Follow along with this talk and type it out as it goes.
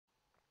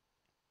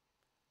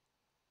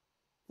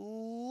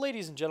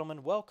Ladies and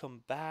gentlemen,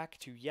 welcome back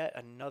to yet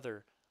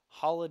another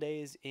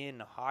Holidays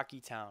in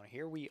Hockeytown.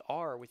 Here we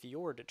are with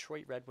your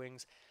Detroit Red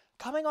Wings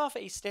coming off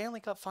a Stanley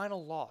Cup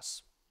final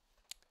loss.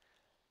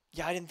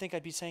 Yeah, I didn't think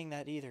I'd be saying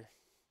that either.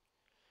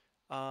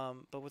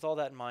 But with all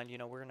that in mind,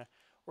 we're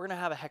gonna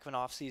have a heck of an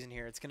off season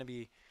here. It's gonna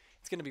be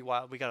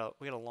wild. We got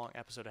a long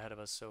episode ahead of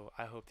us, so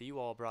I hope that you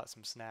all brought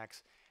some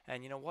snacks.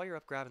 And while you're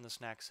up grabbing the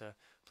snacks,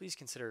 please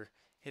consider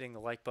hitting the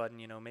like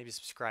button. Maybe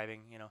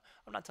subscribing.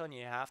 I'm not telling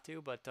you have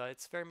to, but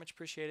it's very much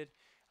appreciated.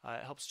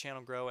 It helps the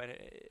channel grow, and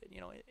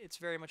it's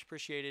very much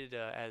appreciated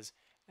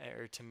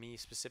or to me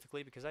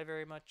specifically because I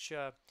very much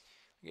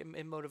it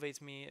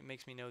motivates me. It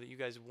makes me know that you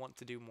guys want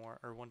to do more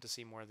or want to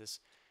see more of this.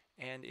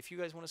 And if you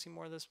guys want to see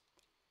more of this,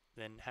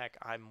 then heck,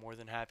 I'm more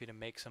than happy to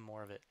make some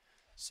more of it.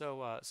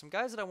 So, some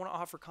guys that I want to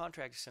offer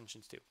contract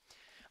extensions to.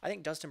 I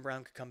think Dustin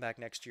Brown could come back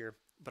next year,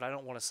 but I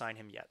don't want to sign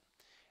him yet.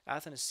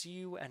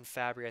 Athanasiou and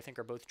Fabry, I think,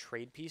 are both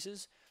trade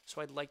pieces,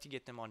 so I'd like to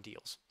get them on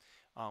deals.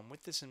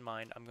 With this in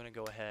mind, I'm going to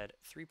go ahead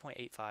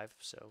 3.85,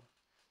 so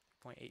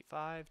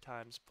 0.85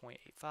 times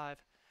 0.85.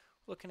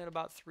 Looking at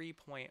about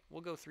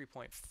we'll go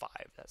 3.5.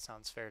 That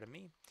sounds fair to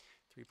me.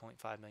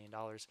 $3.5 million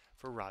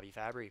for Robbie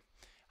Fabry.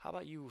 How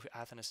about you,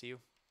 Athanasiou?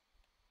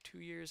 2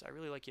 years. I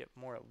really like it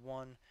more at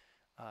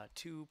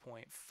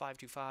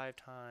 2.525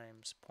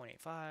 times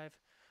 0.85.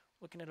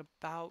 Looking at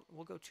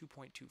we'll go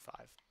 2.25.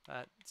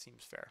 That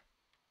seems fair.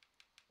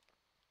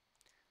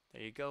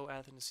 There you go,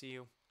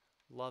 Athanasiou.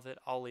 Love it.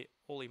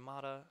 Oli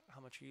Mata,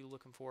 how much are you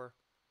looking for?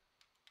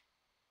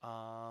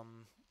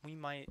 We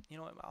might,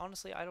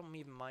 honestly, I don't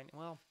even mind.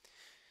 Well,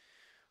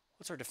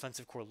 what's our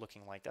defensive core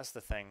looking like? That's the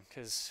thing,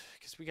 because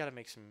we gotta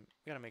make some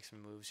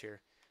moves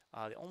here.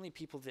 The only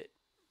people that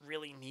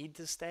really need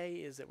to stay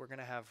is that we're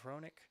gonna have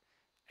Hronik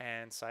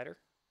and Sider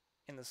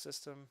in the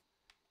system.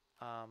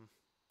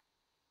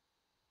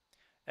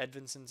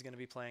 Edvinson's gonna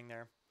be playing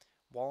there.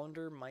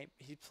 Wallander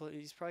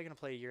he's probably gonna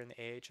play a year in the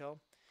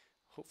AHL.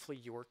 Hopefully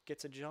York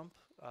gets a jump.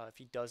 If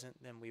he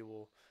doesn't, then we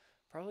will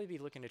probably be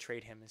looking to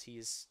trade him as he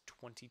is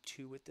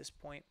 22 at this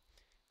point.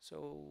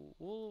 So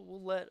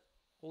we'll let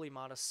Oli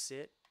Mata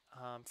sit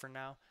for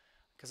now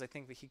because I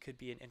think that he could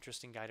be an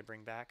interesting guy to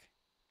bring back.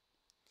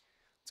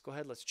 Let's go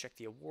ahead. Let's check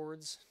the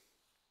awards.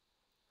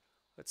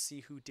 Let's see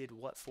who did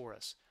what for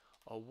us.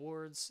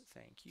 Awards.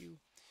 Thank you.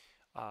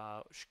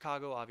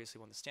 Chicago obviously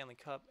won the Stanley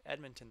Cup.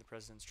 Edmonton the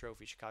President's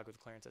Trophy. Chicago the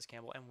Clarence S.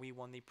 Campbell. And we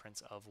won the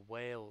Prince of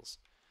Wales.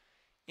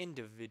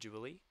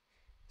 Individually,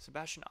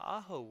 Sebastian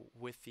Aho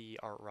with the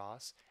Art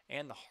Ross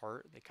and the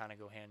Hart. They kind of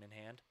go hand in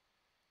hand.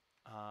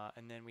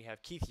 And then we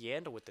have Keith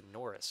Yandel with the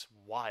Norris.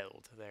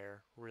 Wild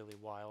there. Really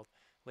wild.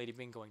 Lady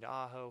Bing going to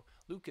Aho.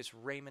 Lucas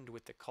Raymond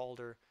with the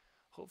Calder.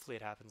 Hopefully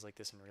it happens like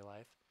this in real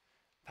life.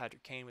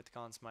 Patrick Kane with the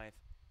Conn Smythe.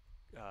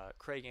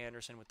 Craig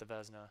Anderson with the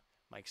Vesna.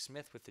 Mike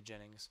Smith with the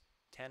Jennings.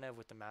 Tanev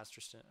with the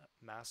Masterton.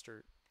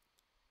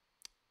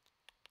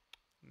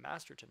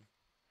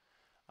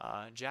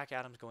 Jack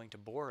Adams going to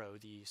Boro,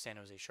 the San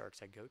Jose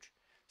Sharks head coach.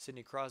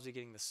 Sidney Crosby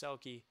getting the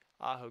Selke.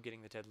 Aho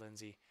getting the Ted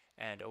Lindsay.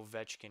 And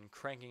Ovechkin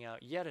cranking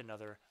out yet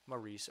another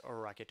Maurice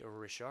Rocket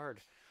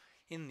Richard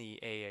in the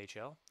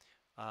AHL.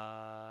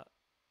 I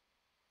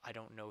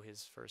don't know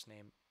his first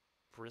name.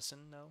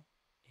 Brisson, no?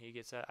 He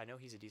gets that. I know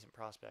he's a decent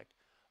prospect.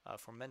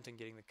 Formenton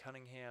getting the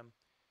Cunningham.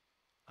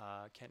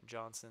 Kent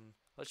Johnson.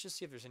 Let's just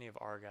see if there's any of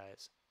our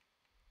guys.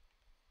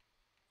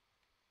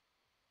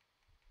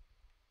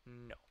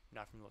 No,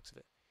 not from the looks of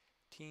it.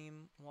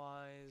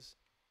 Team-wise,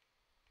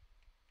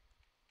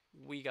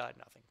 we got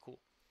nothing. Cool.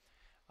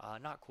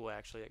 Not cool,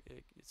 actually.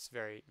 It's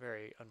very,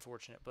 very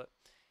unfortunate, but,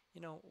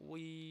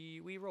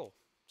 we roll.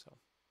 So,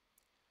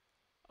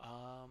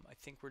 I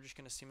think we're just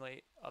going to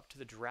simulate up to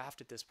the draft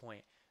at this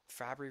point.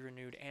 Fabry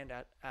renewed and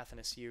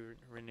Athanasiou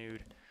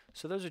renewed.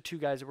 So those are two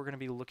guys that we're going to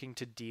be looking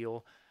to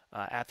deal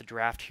at the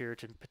draft here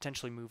to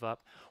potentially move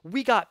up.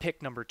 We got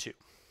pick number 2.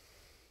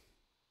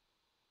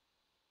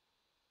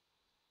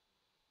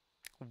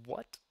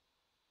 What?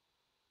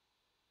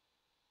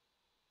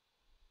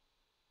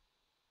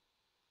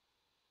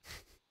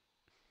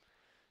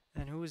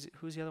 And who's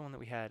the other one that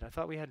we had? I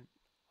thought we had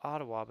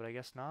Ottawa, but I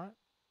guess not.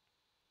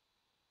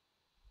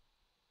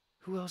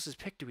 Who else's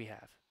pick do we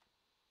have?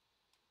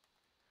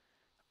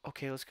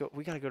 Okay, let's go.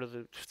 We gotta go to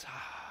the...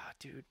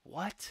 dude,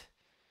 what?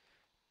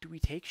 Do we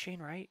take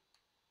Shane Wright?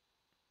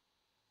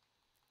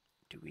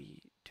 Do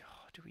we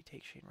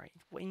take Shane Wright?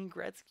 Wayne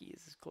Gretzky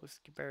is his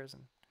closest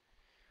comparison.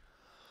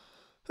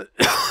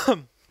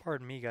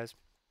 Pardon me, guys.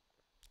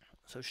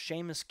 So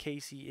Seamus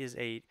Casey is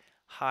a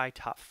high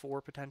top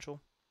 4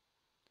 potential.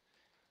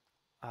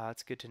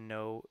 It's good to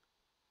know.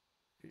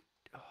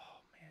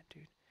 Oh, man,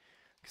 dude.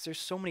 Because there's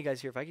so many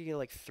guys here. If I could get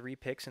like 3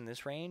 picks in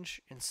this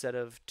range instead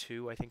of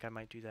 2, I think I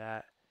might do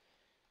that.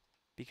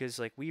 Because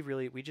like we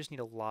just need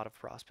a lot of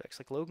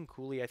prospects. Like Logan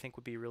Cooley, I think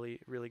would be really,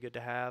 really good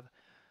to have.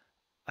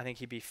 I think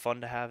he'd be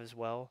fun to have as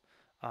well.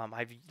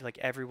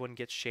 Everyone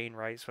gets Shane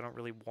Wright, so I don't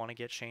really want to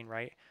get Shane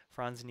Wright.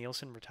 Franz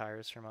Nielsen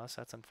retires from us.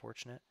 That's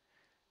unfortunate.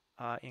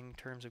 In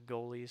terms of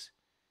goalies,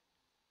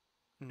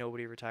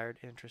 nobody retired.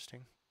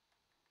 Interesting.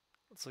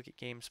 Let's look at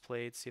games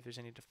played, see if there's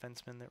any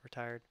defensemen that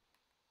retired.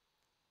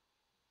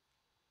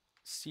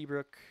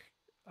 Seabrook,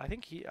 I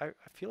think I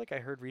feel like I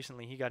heard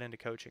recently he got into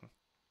coaching.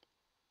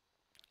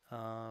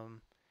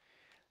 Um,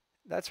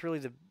 that's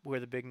really where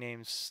the big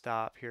names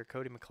stop here.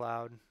 Cody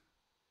McLeod,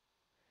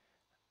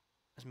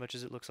 as much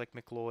as it looks like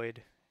McLeod.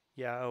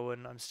 Yeah,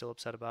 Owen, I'm still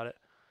upset about it.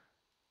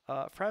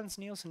 Franz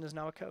Nielsen is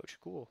now a coach.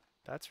 Cool.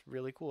 That's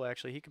really cool,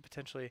 actually. He could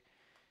potentially,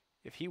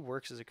 if he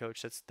works as a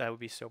coach, that would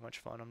be so much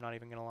fun. I'm not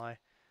even going to lie.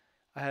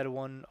 I had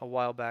one a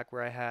while back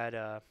where I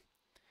had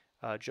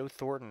Joe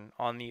Thornton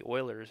on the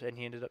Oilers, and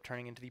he ended up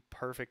turning into the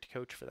perfect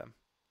coach for them.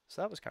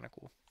 So that was kind of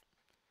cool.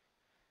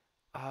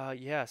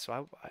 Yeah,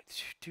 so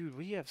dude,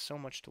 we have so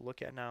much to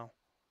look at now.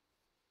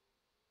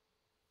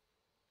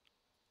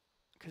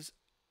 Because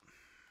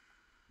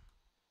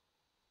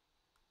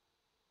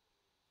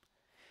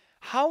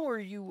how are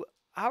you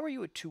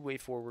a two-way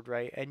forward,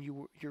 right? And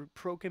your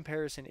pro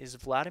comparison is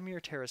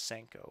Vladimir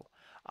Tarasenko.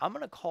 I'm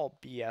gonna call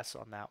BS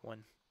on that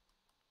one.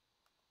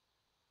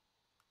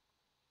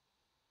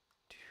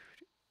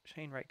 Dude,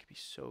 Shane Wright could be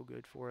so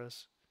good for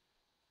us.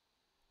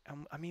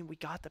 I mean, we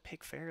got the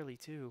pick fairly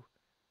too.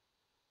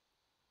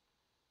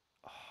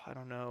 Oh, I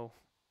don't know.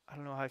 I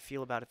don't know how I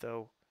feel about it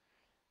though.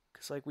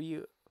 Cause like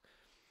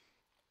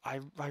I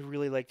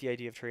really like the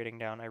idea of trading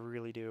down. I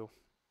really do.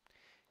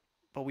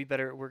 But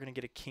we're gonna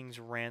get a king's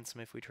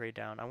ransom if we trade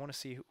down. I want to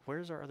see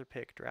where's our other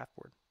pick draft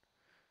board.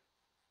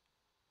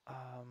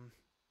 Um,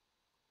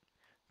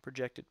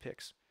 projected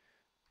picks.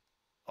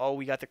 Oh,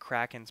 we got the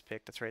Kraken's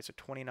pick. That's right. So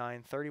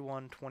 29,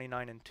 31,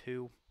 29, and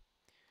 2.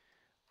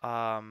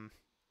 Um,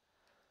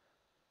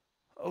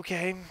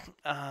 okay.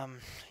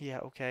 Yeah,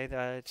 okay.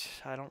 That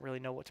I don't really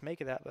know what to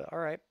make of that, but all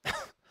right.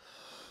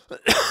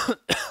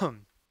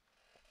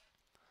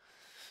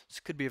 This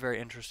could be a very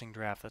interesting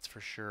draft, that's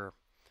for sure.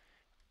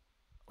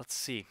 Let's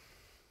see.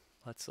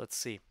 Let's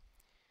see.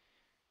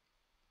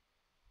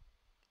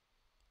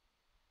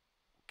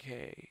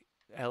 Okay.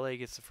 LA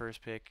gets the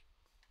first pick.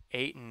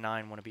 8 and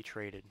 9 want to be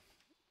traded.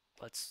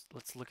 Let's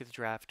look at the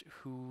draft.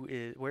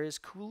 Where is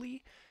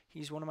Cooley?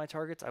 He's one of my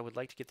targets. I would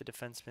like to get the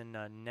defenseman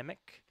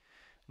Nemec.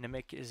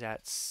 Nemec is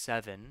at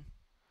 7.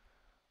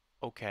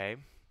 Okay.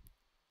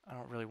 I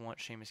don't really want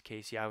Seamus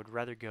Casey. I would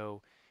rather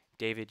go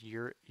David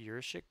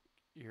Juracek.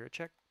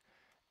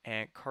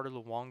 And Carter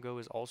Luongo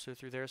is also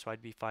through there, so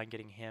I'd be fine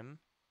getting him.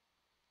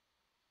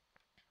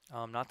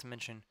 Not to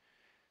mention,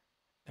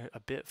 a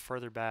bit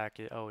further back,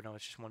 oh no,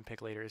 it's just one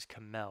pick later, is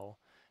Kamel.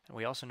 And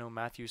we also know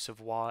Matthew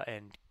Savoie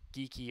and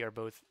Geeky are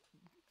both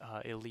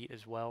elite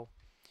as well.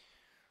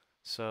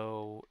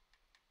 So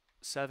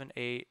 7,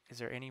 8. Is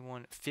there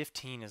anyone?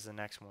 15 is the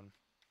next one.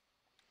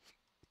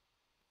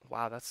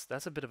 Wow,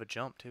 that's a bit of a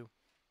jump too.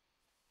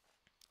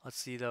 Let's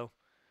see though.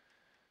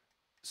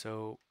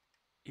 So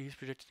he's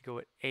projected to go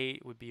at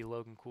 8. Would be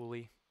Logan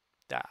Cooley.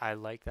 I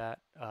like that.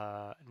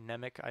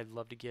 Nemec I'd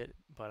love to get,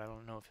 but I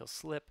don't know if he'll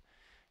slip.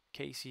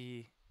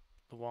 Casey,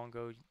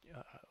 Luongo.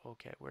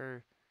 Okay,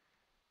 where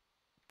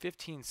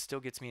 15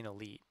 still gets me an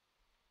elite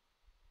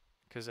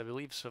because I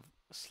believe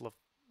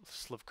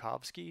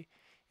Slavkovsky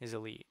is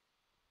elite.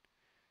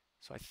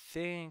 So I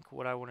think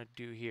what I want to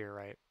do here,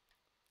 right?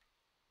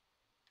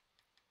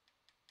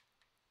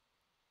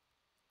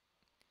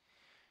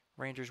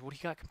 Rangers, what do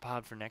you got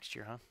compiled for next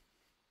year, huh?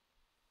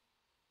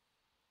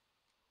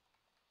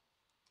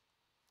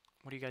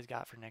 What do you guys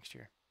got for next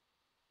year?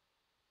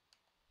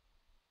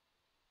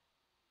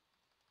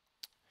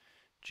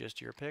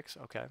 Just your picks?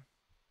 Okay.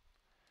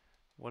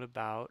 What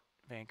about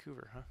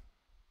Vancouver, huh?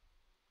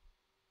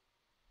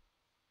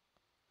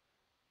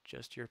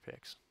 Just your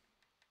picks.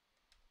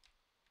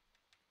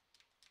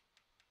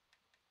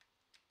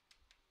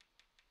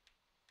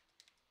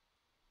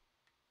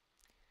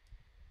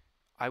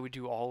 I would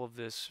do all of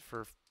this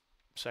for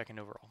second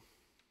overall.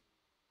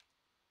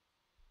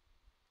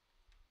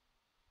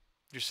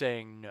 You're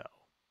saying no.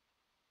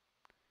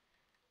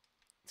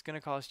 It's going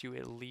to cost you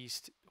at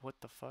least, what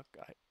the fuck?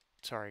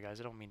 Sorry guys,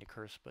 I don't mean to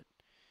curse, but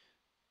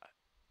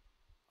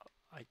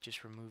I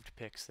just removed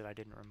picks that I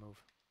didn't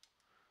remove.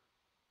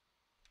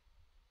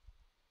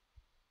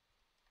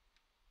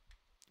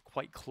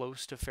 Quite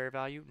close to fair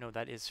value? No,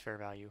 that is fair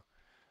value.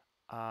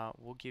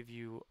 We'll give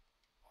you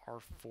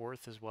our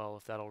 4th as well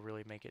if that'll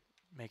really make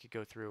it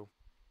go through.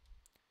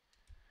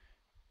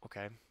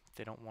 Okay, if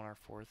they don't want our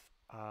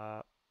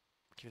 4th.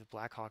 Give the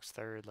Blackhawks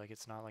 3rd. Like,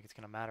 it's not like it's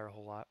going to matter a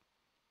whole lot.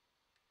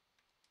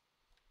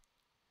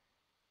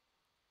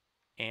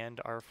 And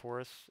our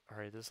 4th.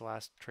 Alright, this is the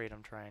last trade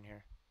I'm trying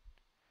here.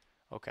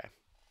 Okay.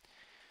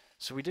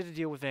 So we did a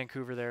deal with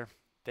Vancouver there.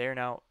 They're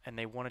now, and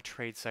they want to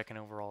trade second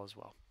overall as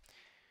well.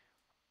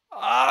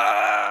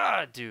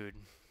 Ah, dude.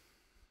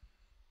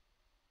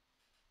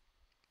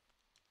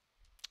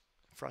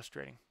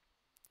 Frustrating.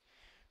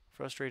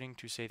 Frustrating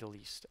to say the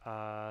least.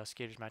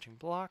 Skaters matching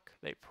block.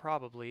 They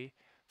probably,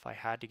 if I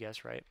had to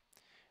guess right,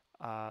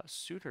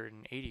 Suter at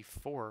an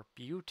 84.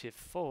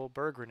 Beautiful.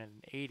 Berggren at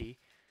an 80.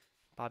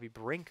 Bobby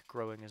Brink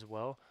growing as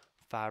well.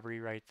 Fabry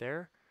right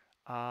there.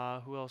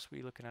 Who else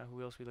we looking at?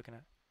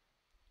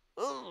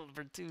 Oh,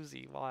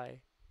 Bertuzzi.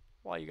 Why?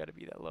 Why you gotta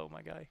be that low,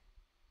 my guy?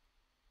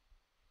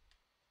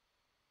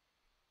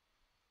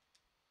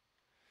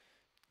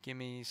 Give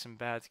me some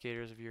bad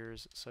skaters of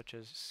yours, such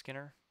as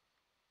Skinner.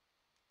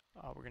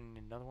 We're gonna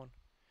need another one.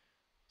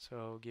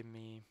 So give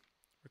me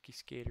rookie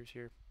skaters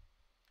here.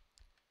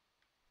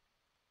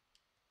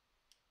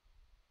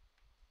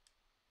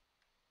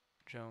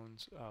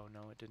 Jones. Oh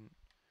no, it didn't.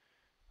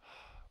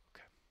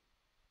 Okay,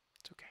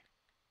 it's okay.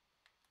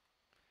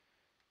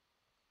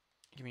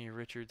 Give me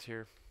Richards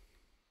here.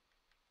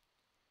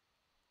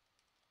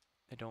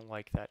 I don't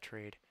like that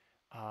trade.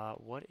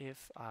 What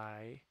if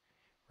I,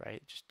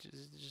 right?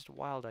 Just a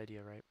wild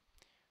idea, right?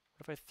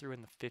 What if I threw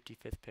in the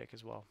 55th pick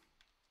as well?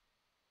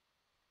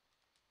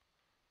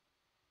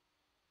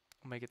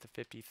 We'll make it the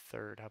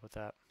 53rd. How about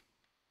that?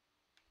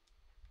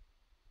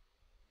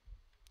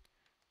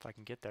 If I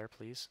can get there,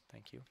 please.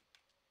 Thank you.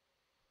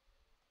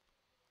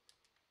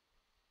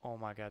 Oh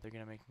my God, they're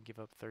gonna make me give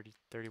up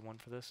 31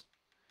 for this.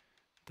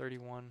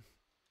 31,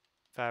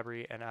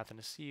 Fabry and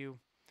Athanasiou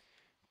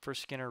for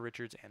Skinner,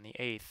 Richards, and the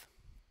 8th.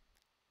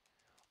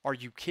 Are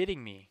you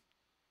kidding me?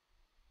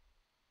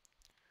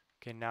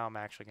 Okay, now I'm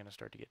actually gonna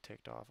start to get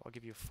ticked off. I'll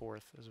give you a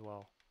 4th as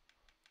well.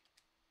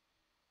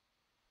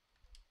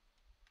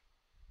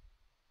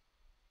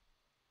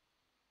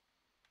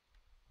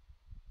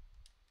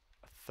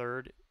 A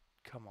 3rd?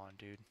 Come on,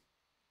 dude.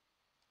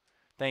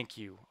 Thank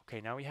you. Okay,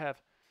 now we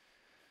have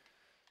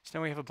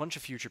a bunch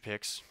of future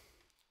picks.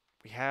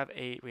 We have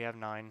 8, we have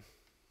 9.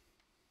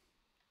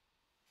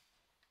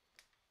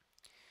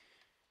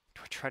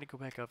 Do I try to go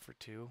back up for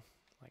 2?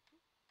 Like,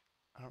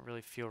 I don't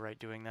really feel right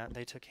doing that.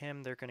 They took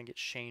him. They're going to get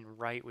Shane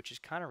Wright, which is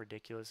kind of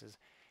ridiculous as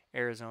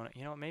Arizona.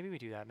 You know what? Maybe we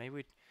do that. Maybe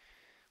we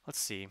let's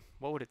see.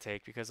 What would it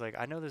take? Because like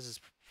I know this is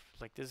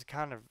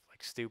kind of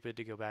like stupid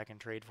to go back and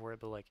trade for it,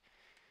 but like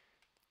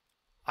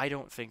I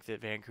don't think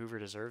that Vancouver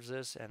deserves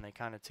this, and they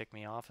kind of tick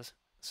me off.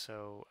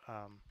 So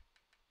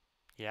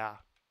yeah.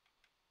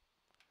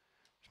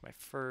 It's my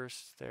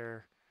first.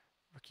 They're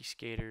rookie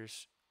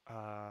skaters. Who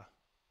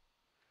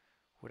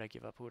would I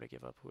give up? Who would I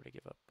give up? Who would I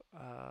give up?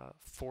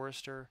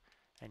 Forrester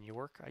and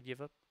York. I'd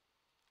give up.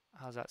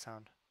 How's that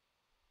sound?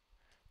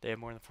 They have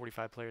more than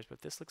 45 players,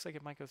 but this looks like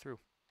it might go through.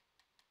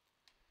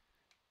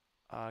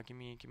 Give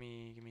me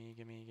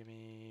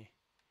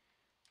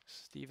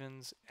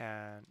Stevens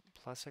and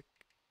Plessic.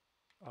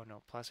 Oh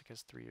no, Plessic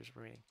has 3 years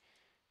remaining.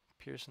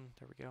 Pearson,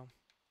 there we go.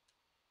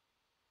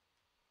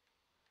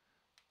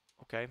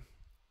 Okay,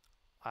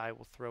 I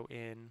will throw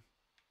in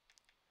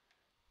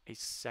a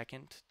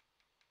second.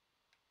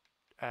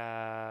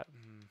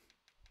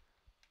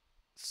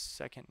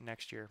 Second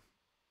next year.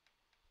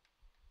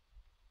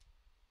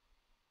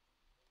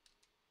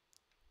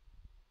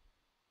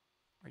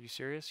 Are you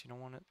serious? You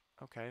don't want it?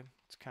 Okay,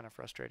 it's kind of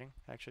frustrating.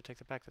 Actually, take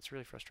that back. That's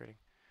really frustrating.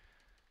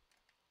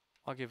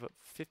 I'll give up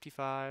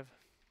 55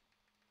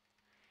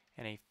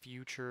 and a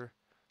future.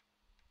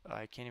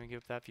 I can't even give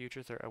up that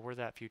future third. We're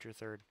that future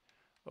third.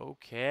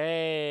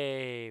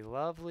 Okay,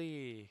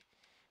 lovely.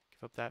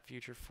 Give up that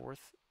future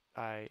 4th.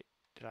 I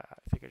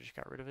think I just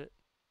got rid of it.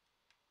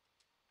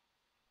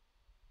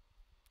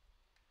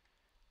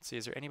 Let's see,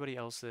 is there anybody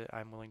else that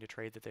I'm willing to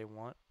trade that they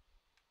want?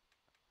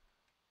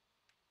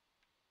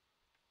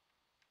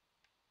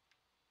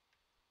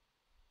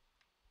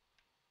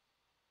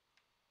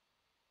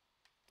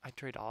 I'd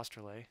trade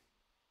Osterley.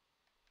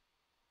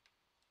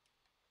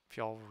 If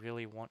y'all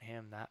really want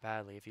him that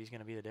badly, if he's going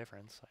to be the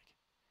difference, like,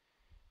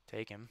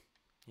 take him,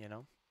 you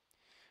know?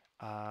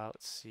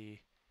 Let's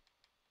see.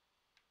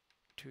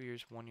 2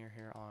 years, 1 year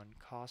here on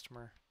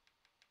Costumer.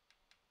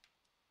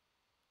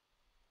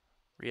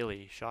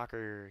 Really?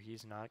 Shocker.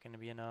 He's not going to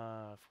be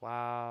enough.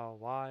 Wow.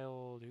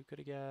 Wild. Who could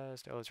have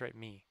guessed? Oh, that's right.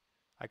 Me.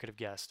 I could have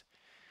guessed.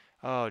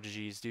 Oh,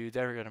 geez, dude.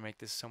 They're going to make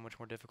this so much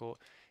more difficult.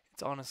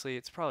 It's honestly,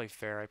 it's probably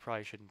fair. I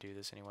probably shouldn't do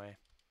this anyway.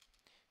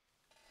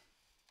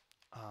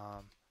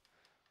 I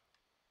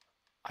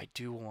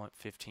do want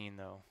 15,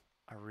 though.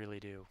 I really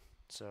do.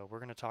 So we're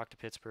going to talk to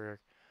Pittsburgh.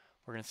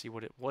 We're going to see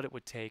what it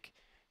would take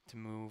to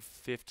move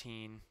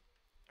 15,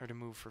 or to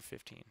move for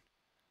 15.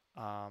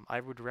 I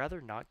would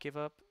rather not give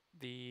up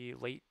the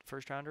late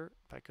first rounder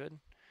if I could,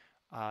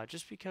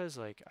 just because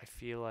like I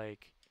feel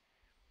like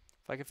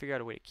if I can figure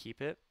out a way to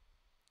keep it,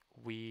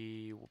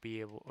 we will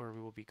be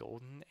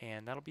golden,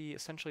 and that'll be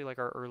essentially like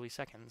our early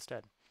second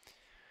instead.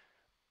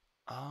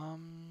 If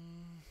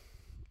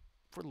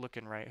we're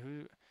looking right,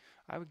 who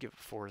I would give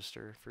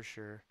Forrester for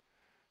sure,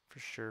 for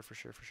sure, for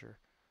sure, for sure.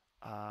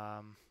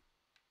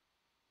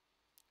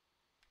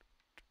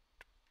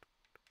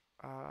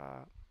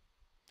 Uh,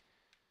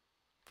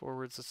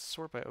 Forwards, let's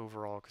sort by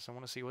overall because I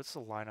want to see what's the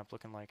lineup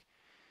looking like.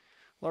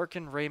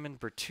 Larkin,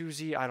 Raymond,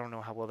 Bertuzzi. I don't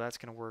know how well that's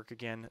going to work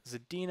again.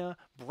 Zadina.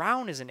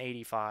 Brown is an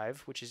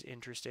 85, which is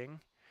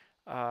interesting.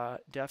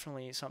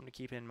 Definitely something to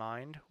keep in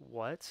mind.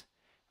 What?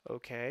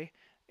 Okay.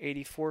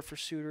 84 for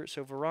Suter.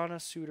 So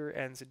Verana, Suter,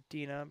 and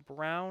Zadina.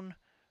 Brown,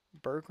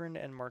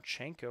 Berggren, and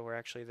Marchenko are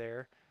actually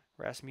there.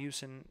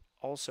 Rasmussen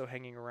also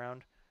hanging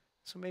around.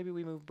 So maybe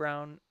we move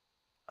Brown.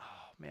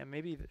 Oh, man,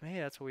 maybe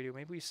that's what we do.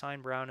 Maybe we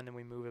sign Brown and then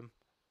we move him.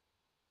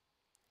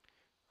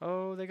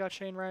 Oh, they got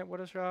Shane Wright.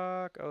 What a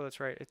shock. Oh, that's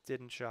right. It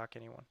didn't shock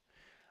anyone.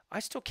 I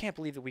still can't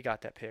believe that we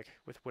got that pick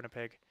with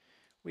Winnipeg.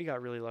 We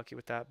got really lucky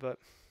with that, but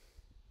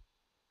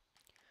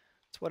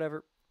it's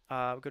whatever.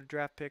 Go to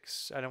draft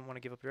picks. I don't want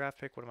to give up a draft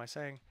pick. What am I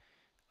saying?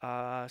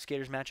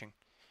 Skaters matching.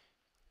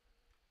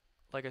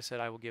 Like I said,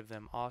 I will give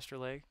them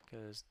Osterley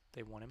because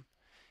they won him.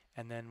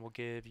 And then we'll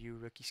give you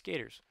rookie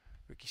skaters.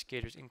 Rookie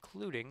skaters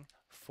including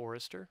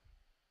Forrester.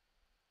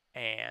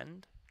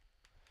 And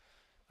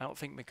I don't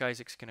think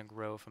McIsaac's going to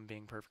grow, if I'm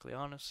being perfectly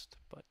honest.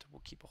 But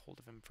we'll keep a hold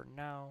of him for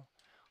now.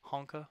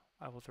 Honka,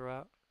 I will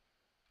throw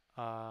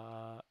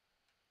out.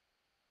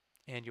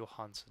 And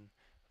Johansson.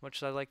 As much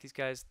as I like these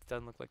guys, it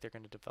doesn't look like they're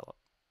going to develop.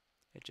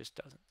 It just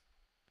doesn't.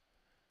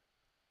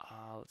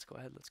 Let's go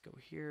ahead. Let's go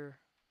here.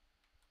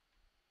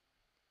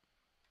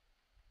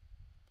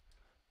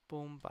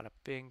 Boom, bada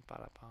bing,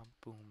 bada bam,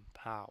 boom,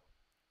 pow.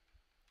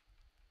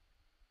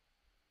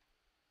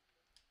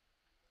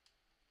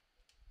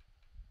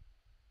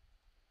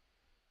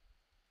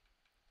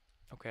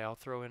 Okay, I'll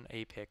throw in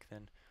a pick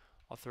then.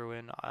 I'll throw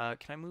in. Can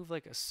I move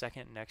like a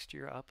second next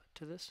year up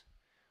to this?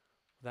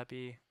 Would that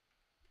be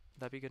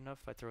good enough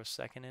if I throw a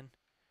second in?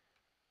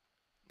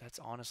 That's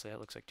honestly, that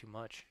looks like too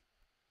much.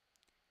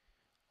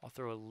 I'll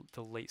throw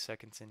the late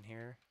seconds in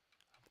here.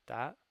 How about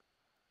that?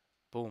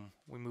 Boom.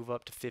 We move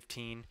up to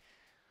 15.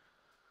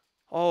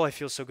 Oh, I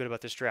feel so good about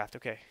this draft.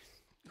 Okay.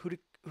 Who do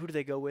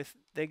they go with?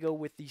 They go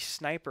with the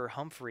sniper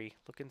Humphrey,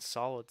 looking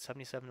solid,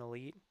 77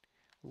 elite.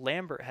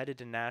 Lambert headed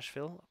to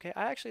Nashville. Okay,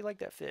 I actually like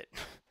that fit.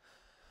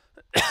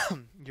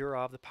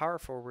 Yurov, the power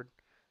forward,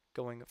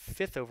 going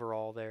 5th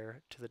overall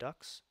there to the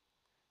Ducks.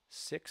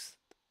 6th.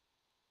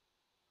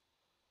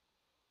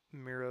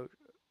 Miro,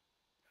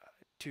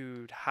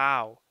 dude,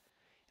 how?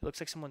 It looks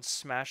like someone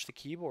smashed the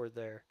keyboard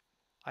there.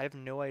 I have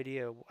no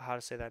idea how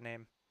to say that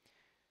name.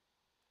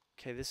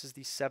 Okay, this is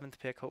the 7th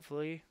pick,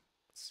 hopefully.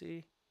 Let's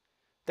see.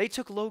 They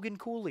took Logan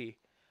Cooley.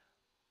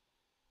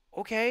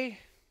 Okay.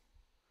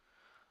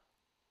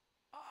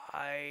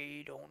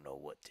 I don't know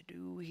what to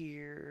do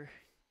here.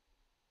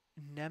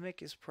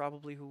 Nemec is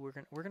probably who we're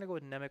gonna go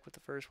with Nemec with the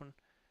first one.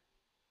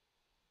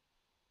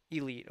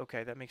 Elite.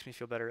 Okay, that makes me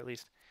feel better at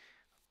least.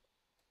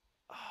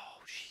 Oh,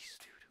 jeez,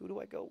 dude. Who do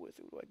I go with?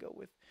 Who do I go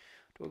with?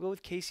 Do I go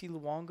with Casey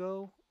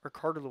Luongo or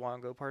Carter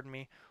Luongo, pardon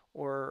me,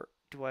 or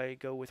do I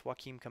go with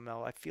Joakim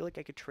Kamel? I feel like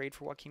I could trade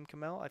for Joakim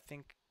Kamel. I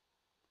think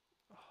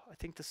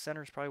the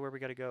center is probably where we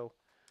got to go.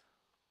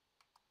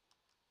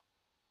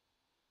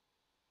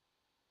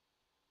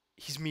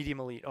 He's medium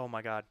elite. Oh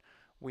my god.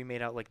 We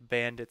made out like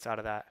bandits out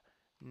of that.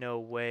 No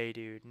way,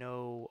 dude.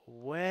 No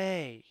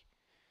way.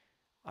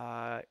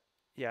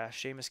 Yeah,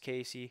 Seamus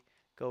Casey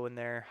go in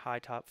there, high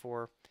top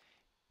 4.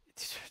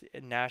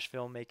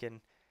 Nashville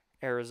making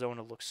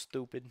Arizona look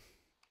stupid.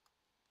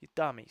 You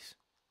dummies.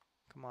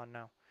 Come on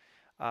now.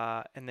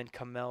 And then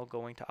Kamel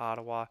going to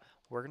Ottawa.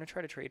 We're going to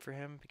try to trade for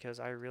him because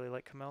I really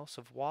like Kamel.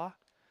 Savoie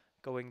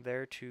going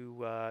there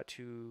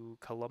to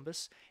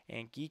Columbus.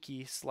 And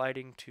Geeky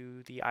sliding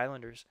to the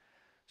Islanders.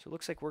 So it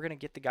looks like we're going to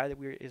get the guy that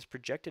is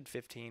projected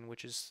 15,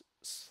 which is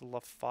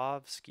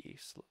Slavovsky.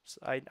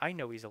 I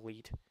know he's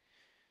elite.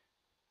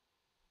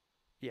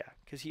 Yeah,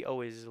 because he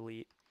always is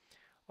elite.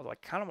 Although I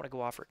kind of want to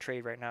go offer a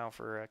trade right now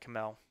for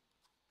Kamel.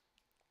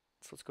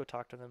 So let's go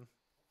talk to them.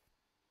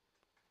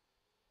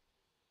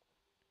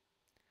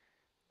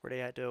 Where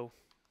they at, Doe?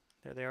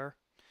 There they are.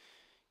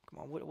 Come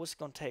on, what's it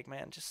gonna take,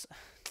 man? Just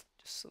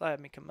slide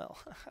me Kamel.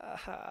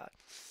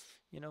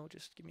 You know,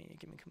 just give me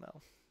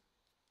Kamel.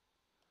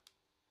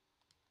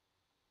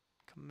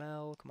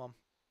 Kamel, come on.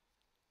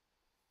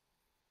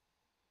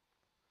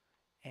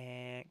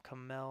 And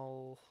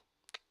Kamel,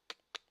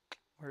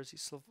 where is he?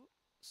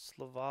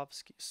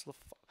 Slavovsky.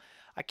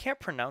 I can't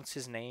pronounce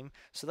his name,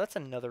 so that's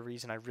another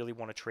reason I really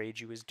want to trade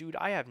you. Is, dude,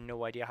 I have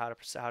no idea how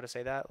to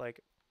say that.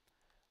 Like,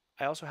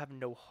 I also have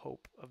no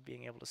hope of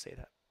being able to say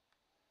that.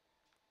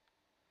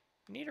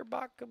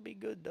 Niederbach could be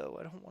good though.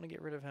 I don't want to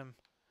get rid of him.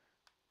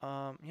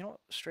 You know what?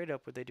 Straight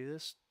up, would they do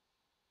this?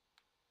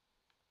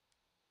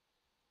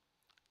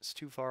 It's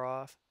too far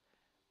off.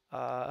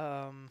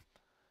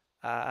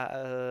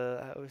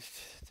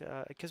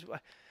 Because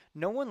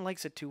no one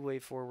likes a two-way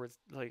forward,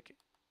 like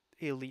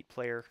elite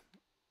player.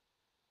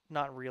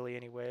 Not really,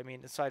 anyway. I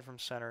mean, aside from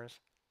centers.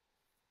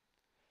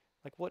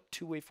 Like, what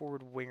two-way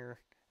forward winger,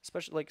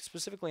 especially like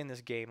specifically in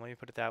this game? Let me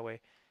put it that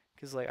way,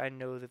 because like I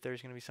know that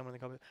there's gonna be someone in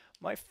the comments.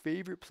 My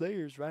favorite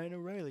player is Ryan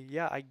O'Reilly.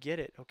 Yeah, I get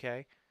it.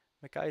 Okay,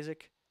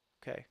 McIsaac.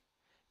 Okay,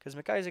 because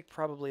McIsaac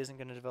probably isn't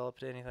gonna develop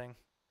to anything.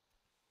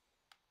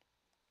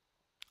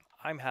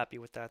 I'm happy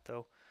with that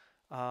though.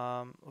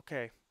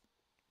 Okay,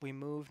 we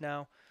move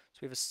now. So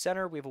we have a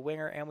center, we have a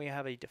winger, and we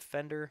have a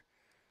defender.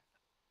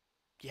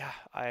 Yeah,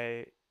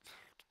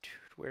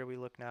 dude, where do we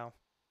look now?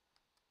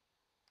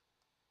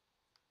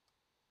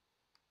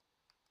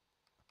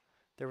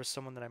 There was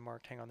someone that I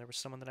marked. Hang on, there was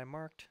someone that I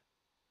marked.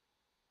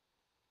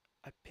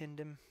 I pinned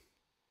him.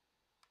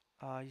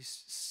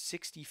 He's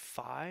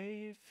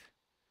 65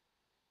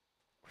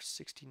 or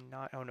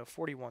 69. Oh no,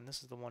 41.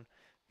 This is the one.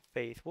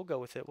 Faith. We'll go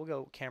with it. We'll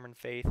go Cameron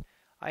Faith.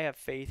 I have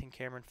faith in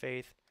Cameron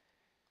Faith.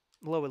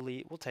 Low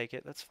elite, we'll take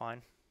it. That's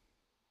fine.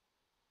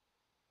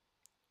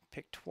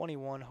 Pick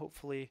 21.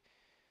 Hopefully,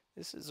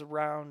 this is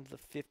around the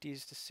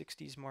 50s to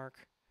 60s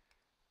mark.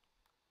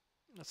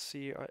 Let's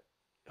see.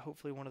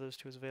 Hopefully, one of those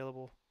two is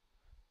available.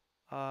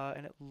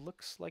 And it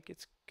looks like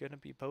it's gonna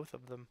be both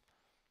of them.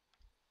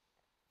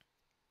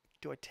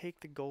 Do I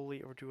take the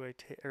goalie or do I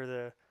take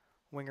the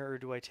winger or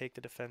do I take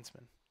the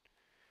defenseman?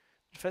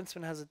 The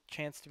defenseman has a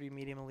chance to be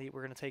medium elite.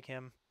 We're gonna take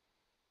him.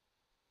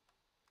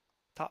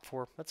 Top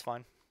 4. That's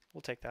fine.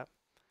 We'll take that.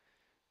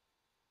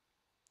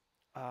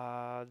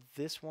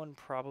 This one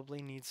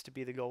probably needs to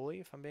be the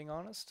goalie, if I'm being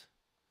honest,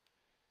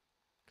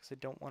 because I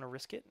don't want to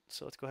risk it.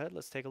 So let's go ahead.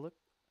 Let's take a look.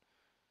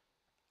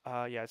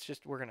 Yeah,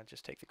 we're gonna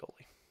just take the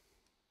goalie.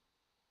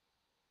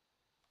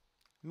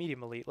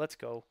 Medium elite. Let's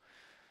go.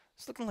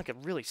 It's looking like a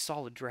really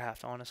solid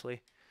draft,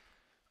 honestly.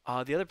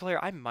 The other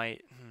player, I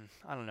might.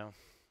 I don't know.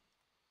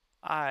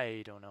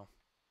 I don't know.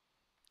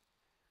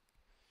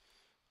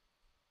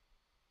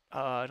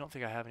 I don't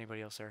think I have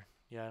anybody else there.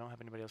 Yeah, I don't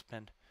have anybody else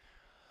pinned.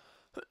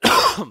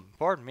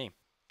 Pardon me.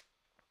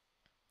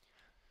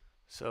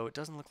 So it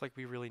doesn't look like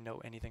we really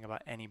know anything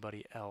about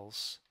anybody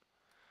else.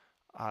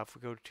 If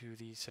we go to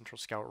the Central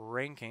Scout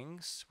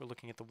rankings, we're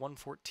looking at the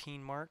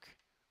 114 mark.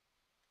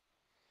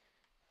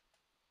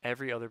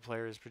 Every other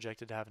player is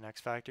projected to have an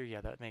X factor.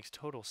 Yeah, that makes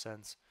total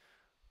sense.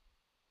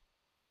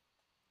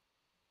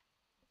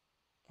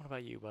 What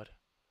about you, bud?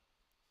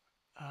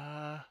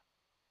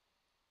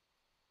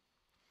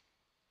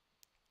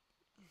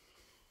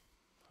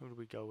 Who do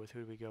we go with?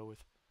 Who do we go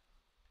with?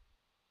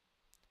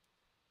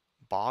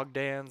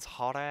 Bogdan's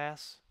hot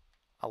ass?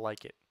 I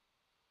like it.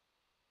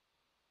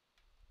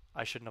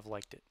 I shouldn't have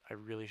liked it. I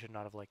really should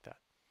not have liked that.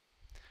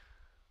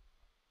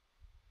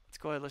 Let's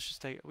go ahead. Let's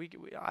just take.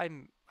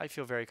 I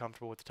feel very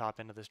comfortable with the top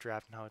end of this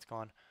draft and how it's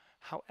gone.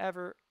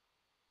 However,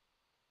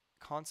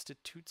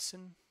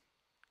 Constitutson,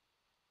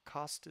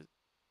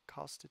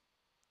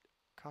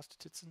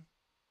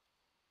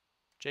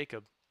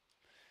 Jacob,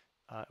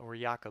 or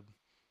Jakob,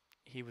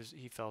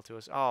 he fell to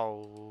us.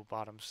 Oh,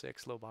 bottom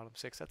 6, low bottom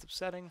 6. That's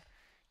upsetting.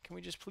 Can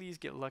we just please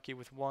get lucky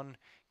with one?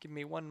 Give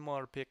me one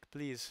more pick,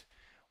 please.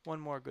 One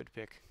more good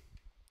pick.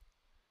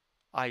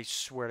 I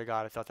swear to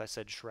God, I thought that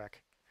said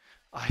Shrek.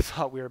 I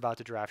thought we were about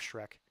to draft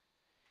Shrek.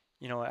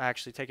 You know,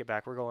 actually, take it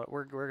back. We're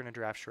gonna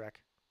draft Shrek.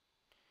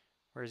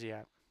 Where is he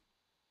at?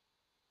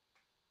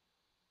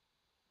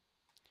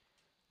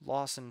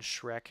 Lawson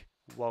Shrek,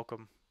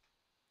 welcome.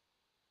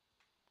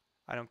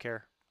 I don't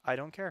care. I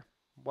don't care.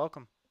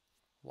 Welcome,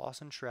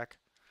 Lawson Shrek.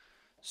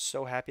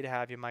 So happy to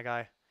have you, my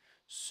guy.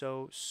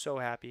 So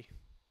happy.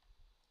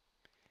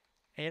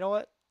 And you know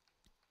what?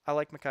 I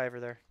like McIver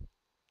there.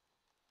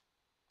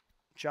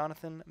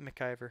 Jonathan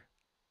McIver.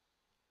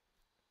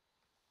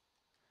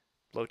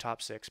 Low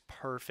top 6.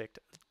 Perfect.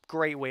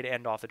 Great way to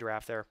end off the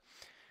draft there.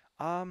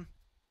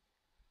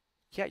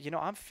 Yeah, you know,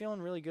 I'm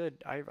feeling really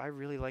good. I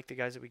really like the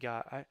guys that we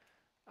got.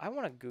 I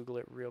want to Google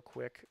it real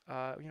quick.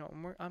 You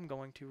know, I'm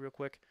going to real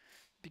quick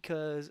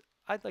because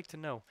I'd like to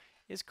know,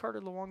 is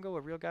Carter Luongo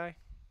a real guy?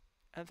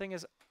 And the thing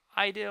is,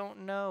 I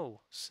don't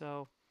know.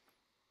 So,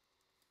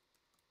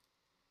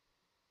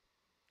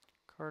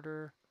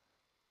 Carter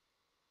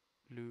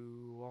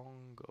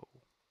Luongo.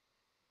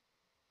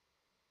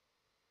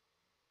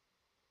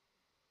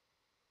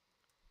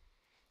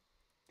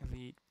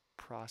 Elite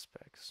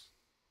prospects.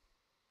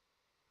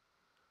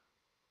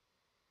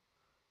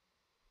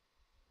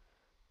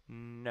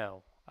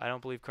 No, I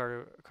don't believe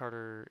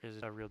Carter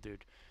is a real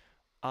dude.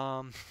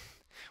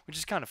 Which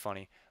is kind of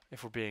funny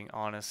if we're being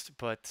honest.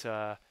 But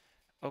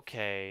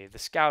okay, the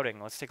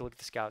scouting. Let's take a look at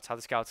the scouts. How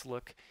the scouts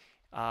look.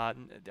 I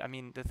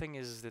mean, the thing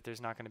is that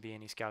there's not going to be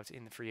any scouts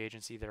in the free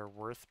agency that are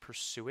worth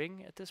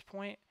pursuing at this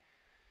point.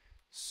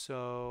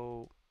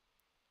 So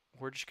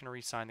we're just going to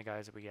re-sign the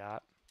guys that we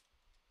got.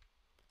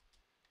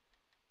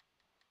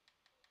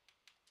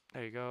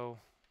 There you go.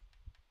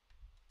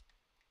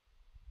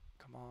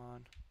 Come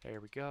on. There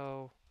we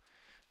go.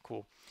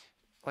 Cool.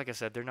 Like I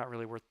said, they're not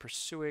really worth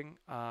pursuing.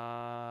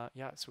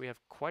 Yeah, so we have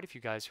quite a few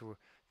guys who were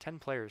 10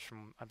 players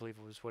from, I believe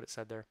it was what it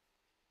said there.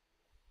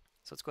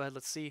 So let's go ahead.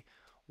 Let's see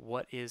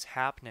what is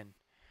happening.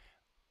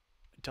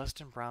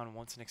 Dustin Brown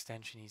wants an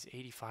extension. He's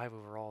 85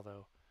 overall,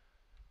 though.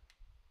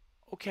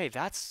 Okay,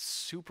 that's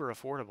super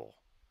affordable.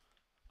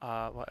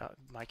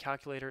 My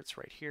calculator, it's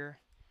right here.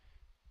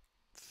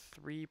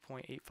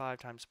 3.85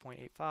 times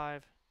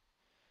 0.85.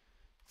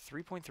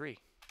 3.3.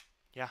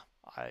 Yeah,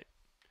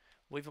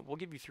 we'll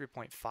give you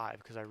 3.5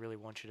 because I really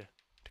want you to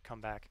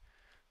come back.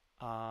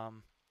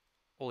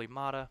 Oli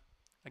Mata,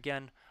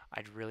 again,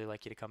 I'd really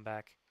like you to come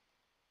back.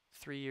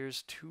 3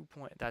 years,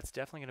 that's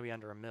definitely going to be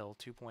under a mil.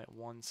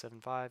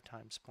 2.175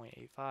 times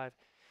 0.85.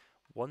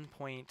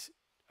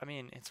 I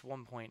mean, it's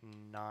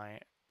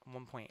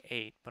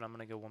 1.8, but I'm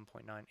going to go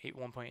 1.9.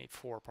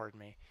 1.84, pardon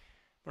me.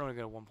 But I'm going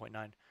to go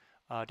 1.9.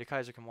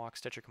 DeKaiser can walk.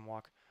 Stetcher can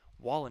walk.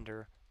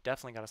 Wallander,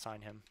 definitely got to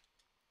sign him.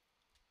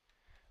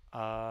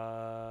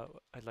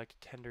 I'd like to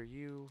tender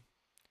you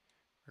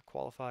or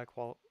qualify.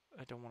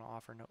 I don't want to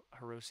offer no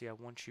Hiroshi. I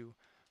want you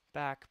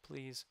back,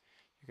 please.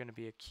 You're going to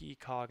be a key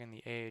cog in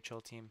the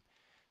AHL team.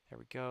 There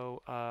we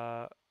go.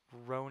 Carter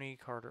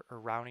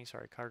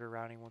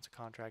Rowney wants a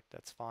contract.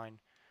 That's fine.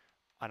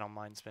 I don't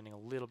mind spending a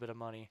little bit of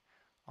money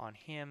on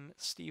him.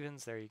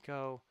 Stevens, there you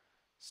go.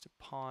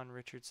 Stepan,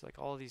 Richards, like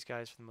all of these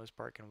guys for the most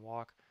part can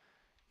walk.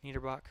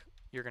 Niederbach,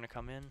 you're going to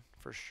come in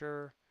for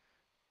sure.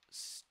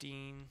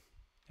 Steen,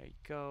 there you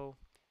go.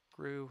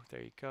 Grew,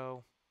 there you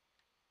go.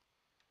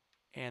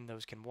 And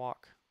those can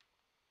walk.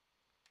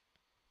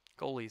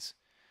 Goalies.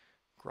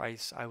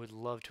 Grice, I would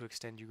love to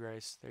extend you,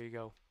 Grice. There you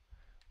go.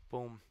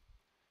 Boom.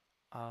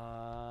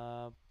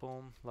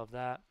 Boom. Love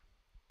that.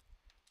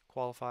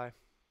 Qualify.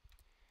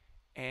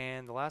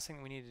 And the last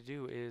thing we need to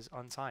do is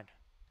unsign.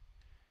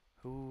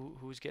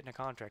 Who's getting a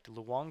contract?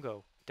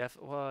 Luongo.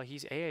 Well,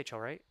 he's AHL,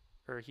 right?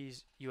 Or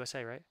he's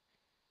USA, right?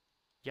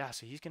 Yeah,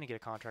 so he's going to get a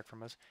contract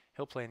from us.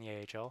 He'll play in the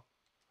AHL.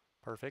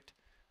 Perfect.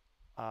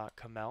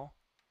 Kamel,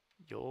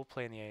 you'll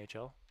play in the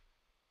AHL.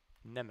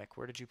 Nemec,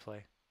 where did you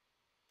play?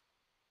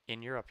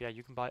 In Europe. Yeah,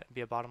 you can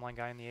be a bottom line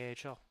guy in the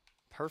AHL.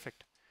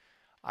 Perfect.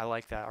 I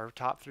like that. Our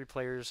top 3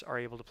 players are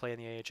able to play in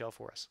the AHL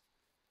for us.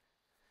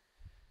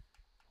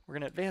 We're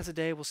going to advance a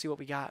day. We'll see what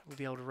we got. We'll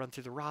be able to run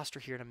through the roster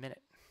here in a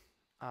minute.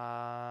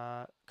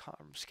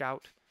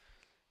 Scout.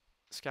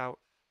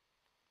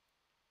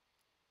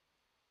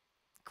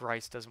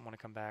 Grice doesn't want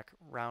to come back.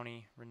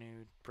 Rowney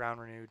renewed. Brown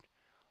renewed.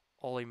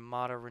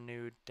 Olimata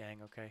renewed.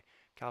 Dang, okay.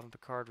 Calvin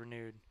Pickard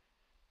renewed.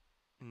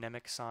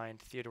 Nemec signed.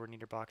 Theodore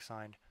Niederbach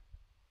signed.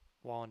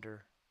 Wallander,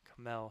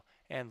 Kamel,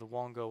 and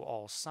Luongo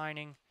all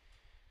signing.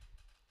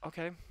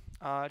 Okay,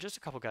 just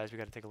a couple guys we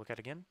got to take a look at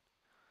again.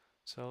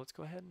 So let's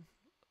go ahead.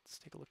 Let's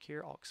take a look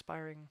here. All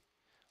expiring.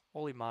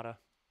 Olimata.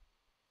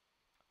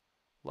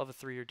 Love a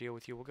 3-year deal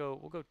with you. We'll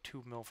go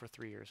 2 mil for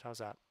 3 years. How's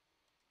that?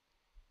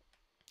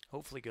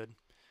 Hopefully good.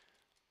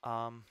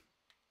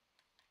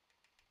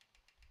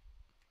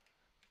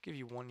 Give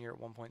you 1 year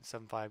at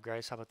 1.75,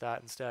 guys. How about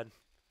that instead?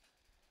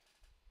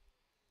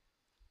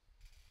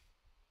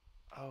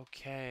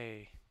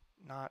 Okay.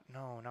 Not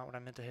what I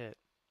meant to hit.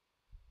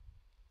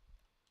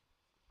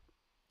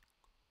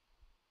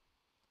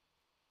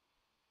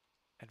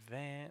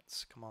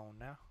 Advance. Come on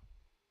now.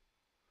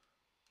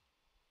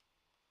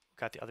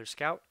 Got the other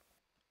scout.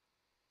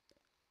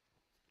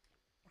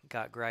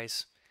 Got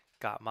Grice.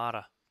 Got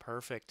Mata.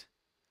 Perfect.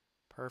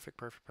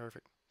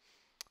 Perfect.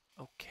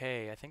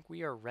 Okay, I think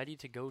we are ready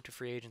to go to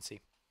free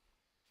agency.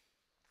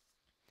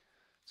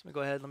 So let me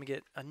go ahead. Let me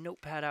get a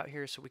notepad out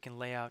here so we can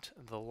lay out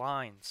the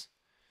lines.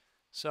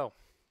 So,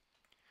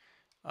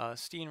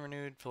 Steen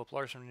renewed, Philip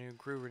Larson renewed,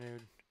 Grew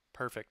renewed.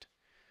 Perfect.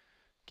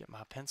 Get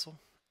my pencil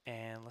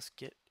and let's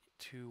get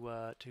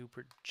to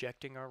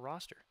projecting our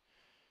roster.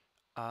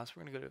 So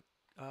we're gonna go to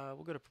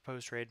we'll go to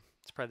proposed trade.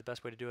 It's probably the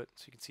best way to do it,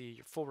 so you can see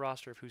your full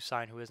roster of who's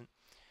signed, who isn't.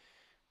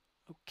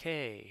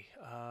 Okay,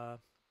 we'll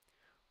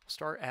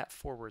start at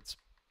forwards.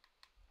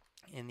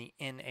 In the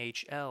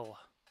NHL,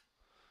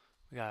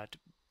 we got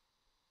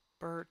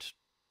Burt,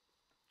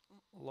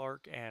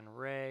 Lark, and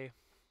Ray.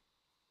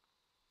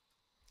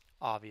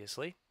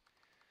 Obviously.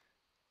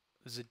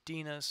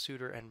 Zadina,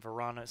 Suter, and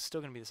Verana is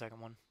still going to be the second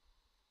one.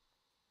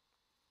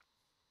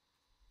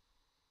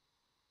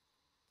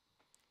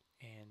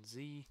 And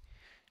Z.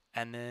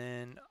 And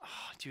then,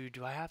 dude,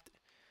 do I have to,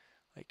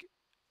 like,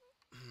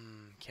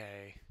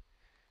 okay.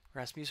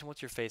 Rasmussen,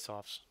 what's your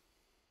face-offs?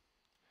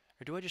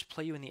 Or do I just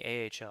play you in the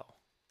AHL?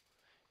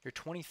 You're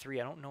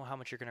 23. I don't know how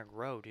much you're going to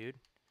grow, dude.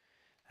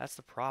 That's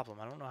the problem.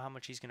 I don't know how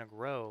much he's going to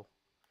grow.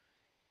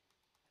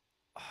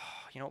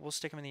 You know what? We'll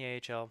stick him in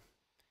the AHL.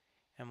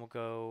 And we'll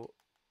go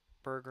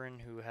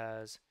Bergeron, who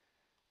has,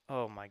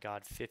 oh my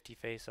god, 50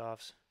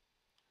 face-offs.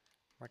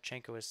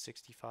 Marchenko is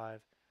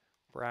 65.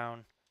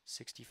 Brown,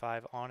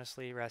 65.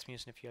 Honestly,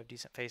 Rasmussen, if you have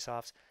decent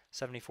face-offs,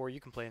 74.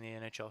 You can play in the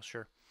NHL,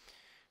 sure.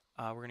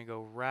 We're going to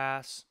go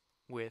Ras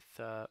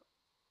with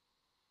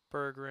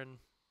Bergeron,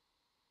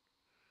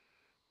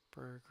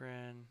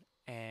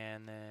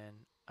 and then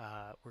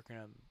we're going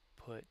to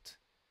put,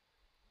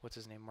 what's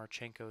his name,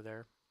 Marchenko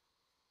there.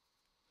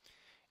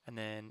 And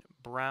then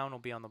Brown will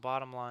be on the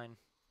bottom line.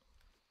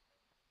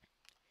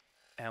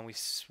 And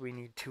we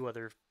need 2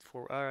 other,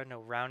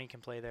 no, Rowney can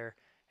play there,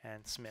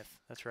 and Smith,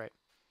 that's right.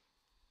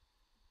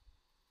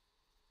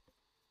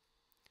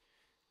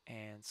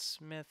 And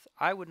Smith,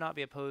 I would not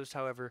be opposed,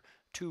 however,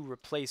 to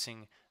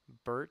replacing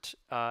Burt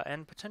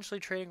and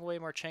potentially trading away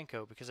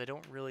Marchenko, because I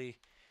don't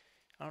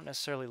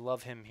necessarily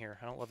love him here.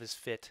 I don't love his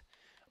fit.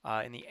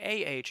 In the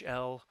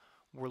AHL,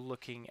 we're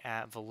looking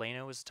at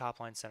Veleno as the top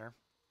line center,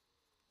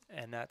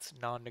 and that's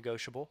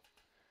non-negotiable.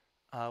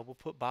 We'll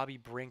put Bobby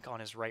Brink on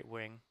his right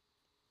wing,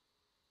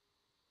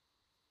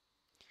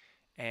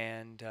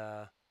 and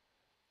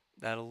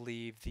that'll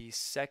leave the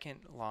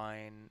second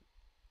line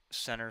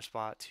center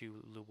spot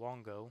to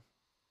Luongo.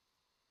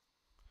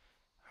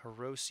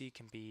 Hiroshi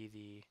can be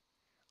the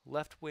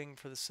left wing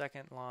for the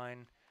second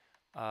line.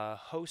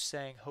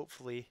 Hosang,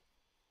 hopefully,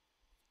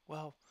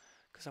 well,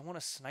 because I want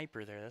a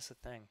sniper there, that's the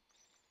thing.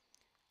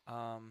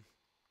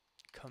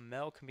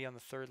 Kamel can be on the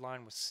third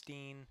line with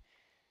Steen.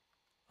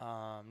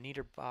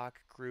 Niederbach,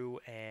 Grew,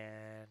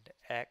 and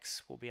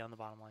X will be on the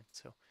bottom line.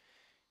 So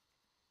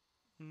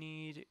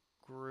Need,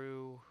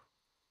 Grew,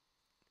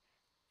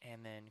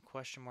 and then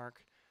question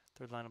mark.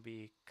 Third line will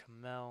be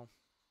Kamel,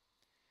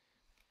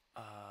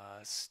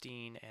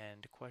 Steen,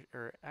 and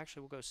or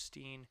actually we'll go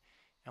Steen,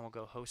 and we'll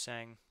go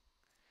Hosang,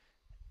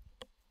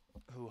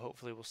 who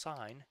hopefully will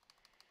sign.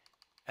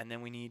 And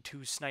then we need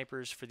 2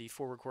 snipers for the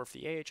forward core for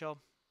the AHL,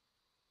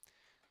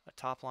 a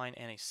top line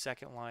and a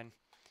second line.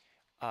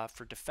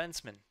 For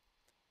defensemen,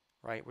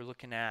 right, we're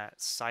looking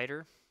at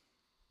Sider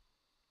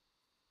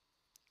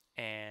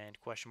and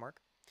question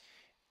mark,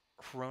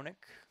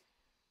 Hronik,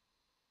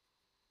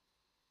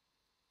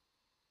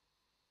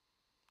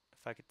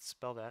 if I could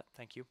spell that,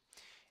 thank you,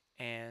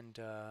 and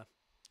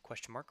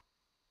question mark,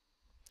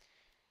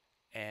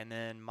 and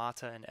then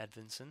Mata and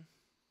Edvinson.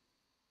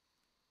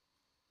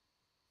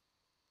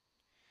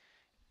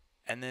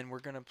 And then we're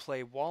going to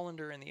play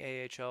Wallander in the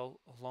AHL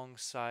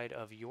alongside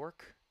of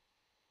York.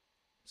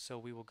 So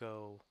we will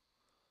go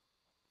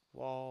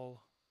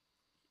Wall,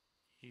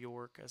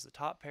 York as the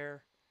top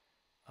pair.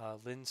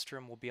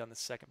 Lindstrom will be on the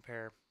second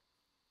pair.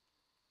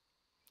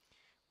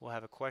 We'll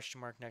have a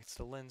question mark next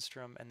to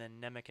Lindstrom, and then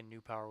Nemec and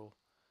Newpower will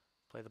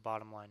play the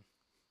bottom line.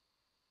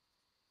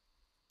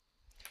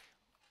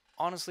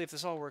 Honestly, if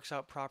this all works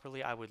out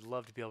properly, I would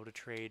love to be able to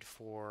trade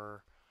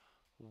for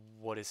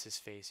what is his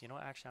face. You know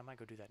what? Actually, I might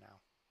go do that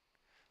now.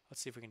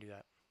 Let's see if we can do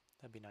that.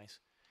 That'd be nice.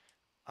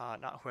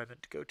 Not who I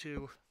meant to go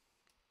to.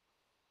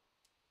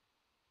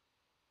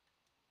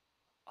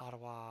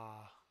 Ottawa.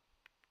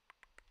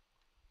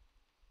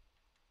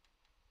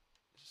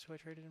 Is this who I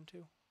traded him to?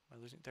 Am I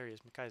losing? There he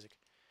is, McIsaac.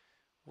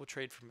 We'll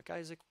trade for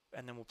McIsaac,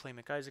 and then we'll play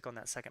McIsaac on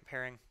that second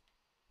pairing.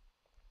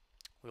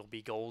 We'll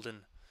be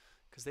golden,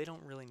 because they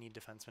don't really need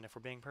defensemen, if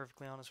we're being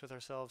perfectly honest with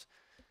ourselves.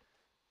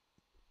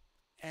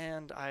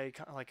 And I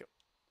kind of like,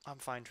 I'm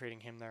fine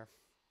trading him there.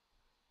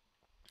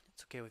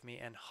 It's okay with me.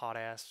 And Hot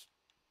Ass,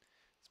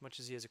 as much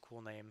as he has a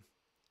cool name,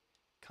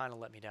 kind of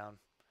let me down.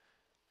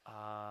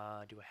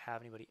 Do I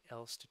have anybody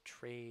else to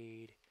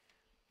trade?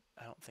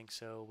 I don't think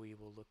so. We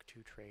will look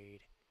to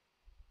trade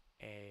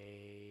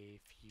a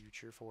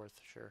future fourth,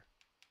 sure.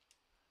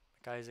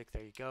 McIsaac,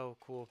 there you go,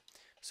 cool.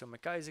 So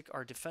McIsaac,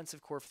 our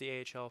defensive core for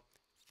the AHL,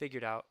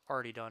 figured out,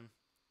 already done.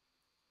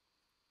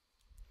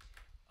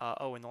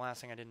 Oh, and the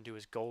last thing I didn't do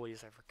is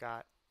goalies, I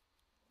forgot.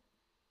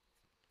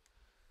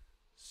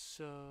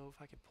 So,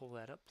 if I could pull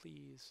that up,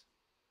 please.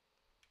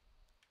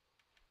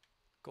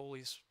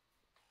 Goalies.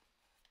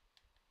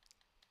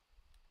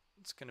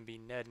 It's going to be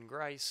Ned and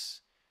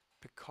Grice,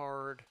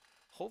 Picard.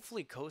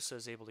 Hopefully Kosa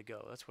is able to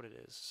go. That's what it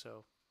is.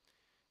 So,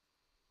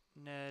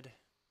 Ned,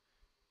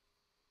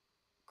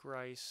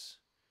 Grice,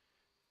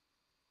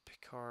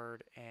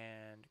 Picard,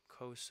 and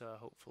Kosa,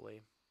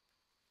 hopefully.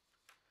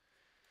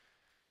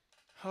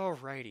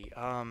 Alrighty.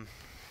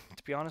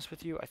 To be honest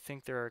with you, I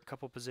think there are a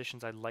couple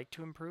positions I'd like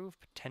to improve.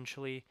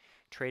 Potentially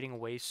trading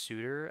away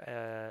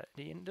Suter,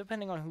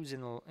 depending on who's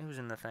in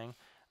the thing.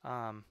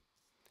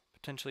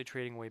 Potentially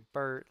trading away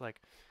Burt.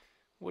 Like,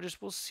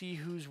 we'll see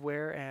who's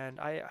where, and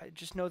I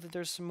just know that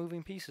there's some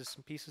moving pieces,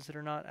 some pieces that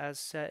are not as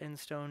set in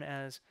stone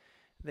as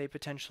they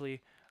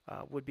potentially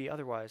would be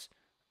otherwise.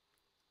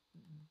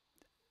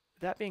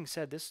 That being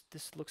said, this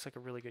looks like a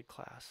really good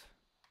class.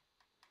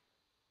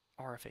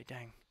 RFA,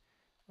 dang.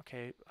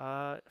 Okay,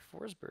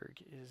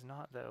 Forsberg is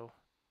not, though.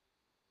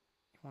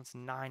 He wants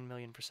 $9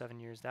 million for 7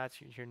 years.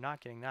 You're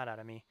not getting that out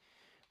of me.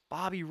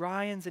 Bobby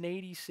Ryan's an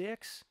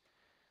 86.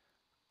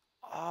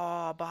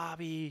 Oh,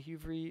 Bobby,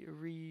 you've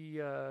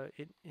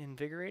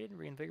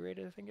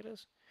reinvigorated, I think it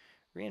is.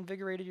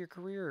 Reinvigorated your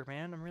career,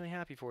 man. I'm really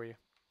happy for you.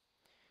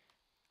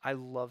 I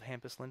love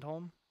Hampus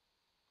Lindholm.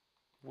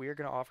 We're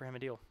gonna offer him a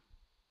deal.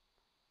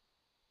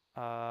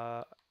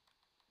 We'll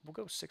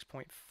go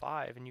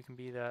 6.5, and you can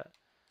be the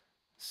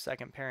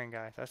second pairing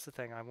guy. That's the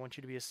thing. I want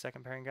you to be a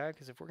second pairing guy,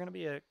 because if we're gonna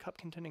be a cup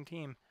contending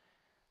team,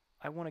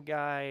 I want a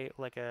guy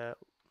like a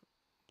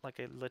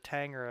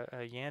Letang or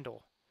a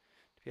Yandel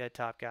to be that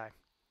top guy.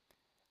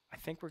 I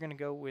think we're gonna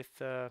go with.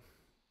 We'll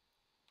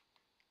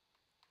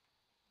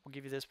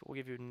give you this, but we'll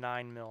give you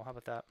 9 mil. How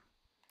about that?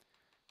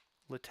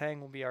 Letang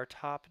will be our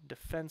top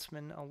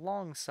defenseman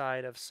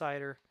alongside of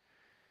Sider.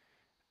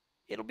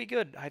 It'll be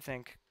good, I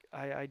think.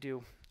 I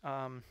do.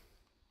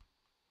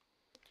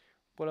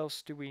 What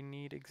else do we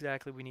need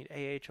exactly? We need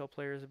AHL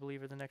players, I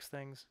believe, are the next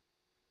things.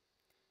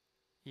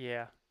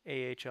 Yeah,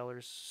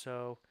 AHLers.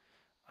 So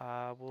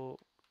we'll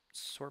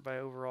sort by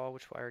overall,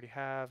 which I already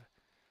have.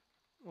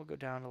 We'll go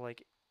down to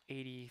like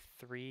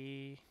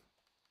 83.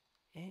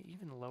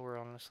 Even lower,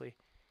 honestly.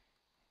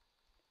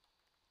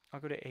 I'll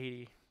go to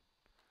 80.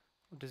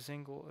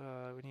 Dezingle,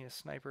 we need a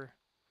sniper.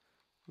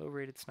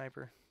 Low-rated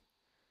sniper.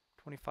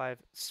 25.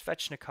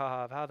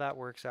 Svechnikov. How that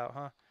works out,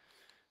 huh?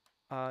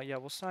 Yeah,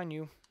 we'll sign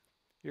you.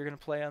 You're going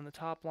to play on the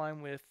top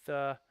line with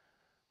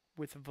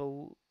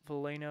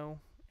Veleno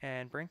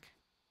and Brink.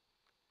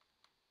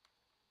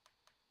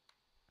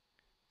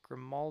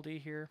 Grimaldi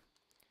here.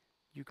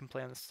 You can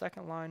play on the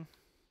second line.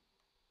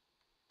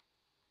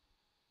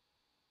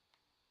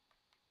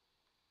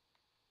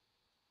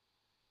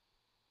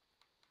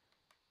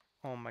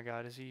 Oh my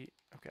God, is he?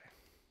 Okay.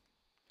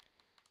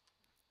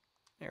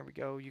 There we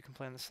go. You can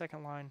play on the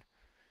second line.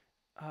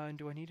 And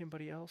do I need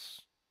anybody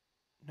else?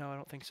 No, I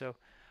don't think so.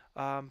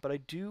 But I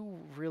do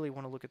really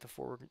want to look at the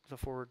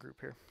forward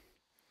group here,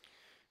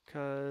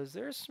 because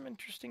there's some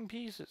interesting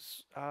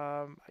pieces.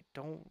 I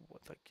don't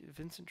like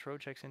Vincent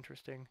Trocheck's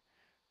interesting,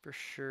 for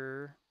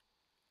sure.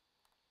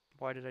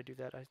 Why did I do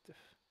that?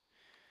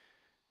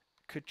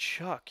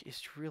 Kachuk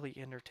is really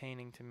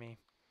entertaining to me.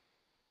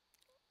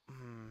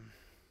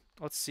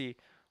 Let's see.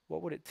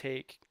 What would it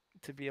take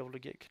to be able to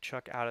get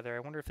Kachuk out of there? I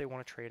wonder if they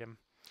want to trade him.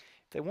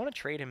 If they want to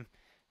trade him,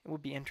 it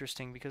would be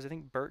interesting because I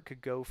think Burt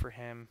could go for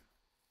him,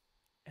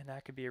 and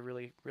that could be a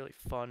really, really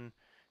fun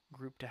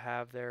group to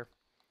have there.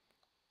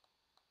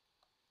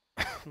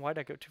 Why'd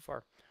I go too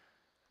far?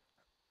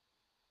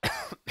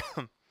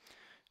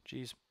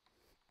 Jeez.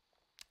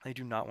 They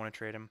do not want to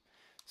trade him,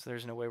 so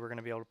there's no way we're going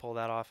to be able to pull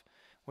that off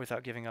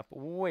without giving up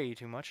way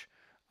too much.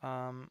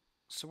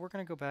 So we're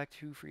going to go back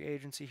to free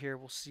agency here.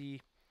 We'll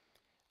see.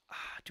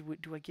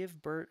 Do I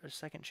give Burt a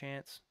second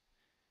chance?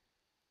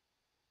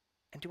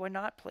 And do I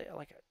not play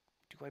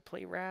do I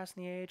play Rass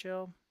in the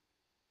AHL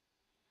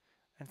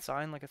and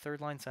sign like a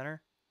third line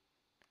center?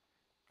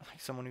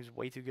 Like someone who's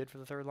way too good for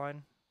the third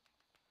line?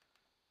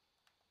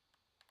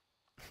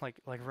 like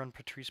run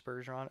Patrice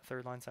Bergeron at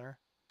third line center?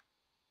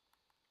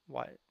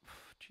 Why?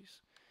 Jeez.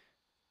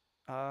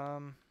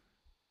 I'm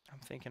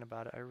thinking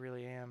about it. I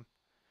really am.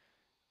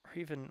 Or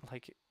even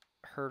like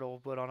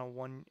Hurdle, but on a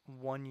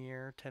one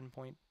year,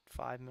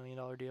 $10.5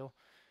 million deal.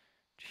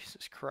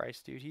 Jesus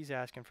Christ, dude, he's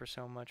asking for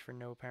so much for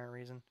no apparent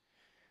reason.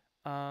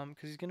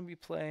 Because he's gonna be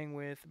playing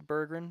with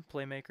Berggren,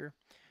 playmaker,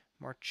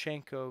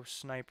 Marchenko,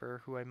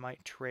 sniper, who I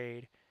might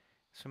trade.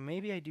 So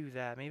maybe I do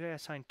that. Maybe I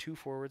assign 2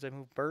 forwards. I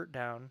move Burt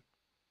down.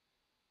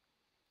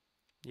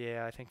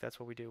 Yeah, I think that's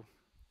what we do.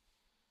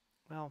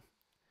 Well,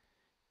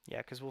 yeah,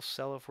 because we'll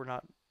sell if we're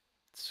not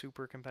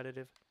super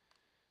competitive.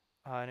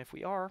 And if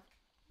we are,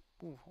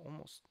 ooh,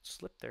 almost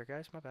slipped there,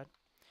 guys. My bad.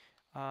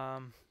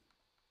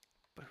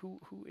 But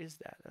who is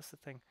that? That's the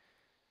thing.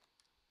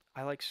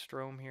 I like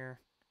Strome here.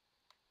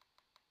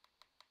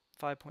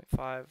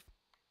 5.5.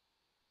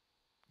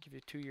 Give you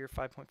a 2-year,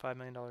 $5.5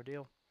 million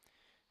deal.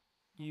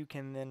 You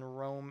can then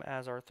roam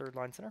as our third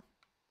line center.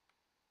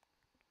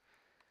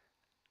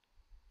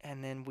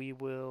 And then we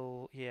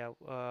will,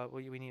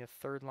 we need a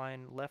third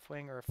line left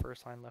wing or a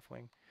first line left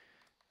wing.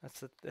 That's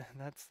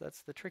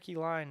the tricky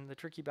line, the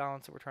tricky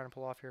balance that we're trying to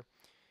pull off here.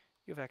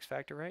 You have X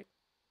Factor, right?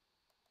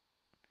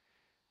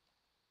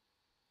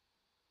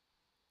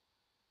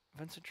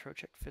 Vincent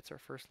Trocheck fits our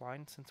first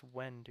line since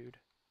when, dude?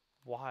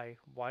 Why?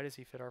 Why does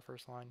he fit our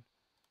first line?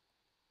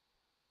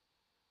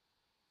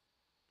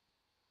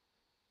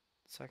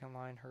 Second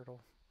line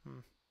Hurdle.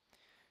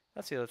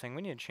 That's the other thing.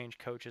 We need to change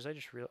coaches.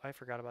 I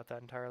forgot about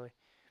that entirely.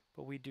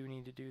 But we do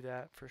need to do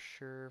that for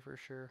sure, for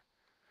sure.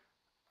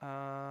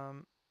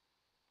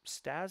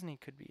 Stasny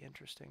could be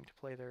interesting to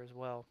play there as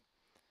well.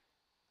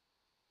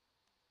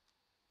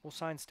 We'll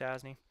sign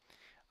Stasny.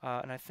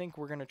 And I think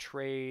we're going to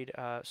trade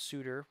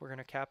Suter. We're going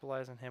to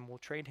capitalize on him. We'll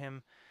trade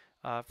him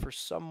for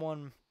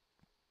someone.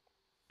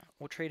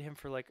 We'll trade him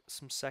for like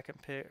some second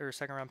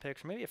round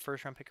picks, or maybe a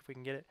first round pick if we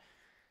can get it.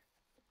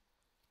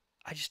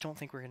 I just don't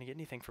think we're going to get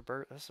anything for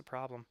Burt. That's the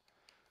problem.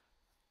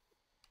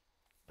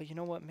 But you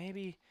know what?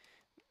 Maybe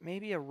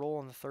a role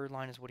on the third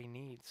line is what he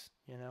needs,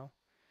 you know?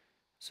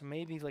 So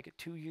maybe like a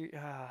 2-year.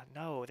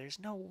 No, there's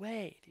no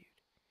way, dude.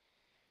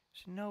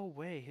 There's no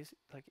way.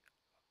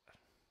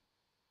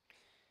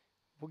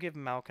 We'll give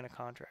Malkin a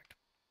contract.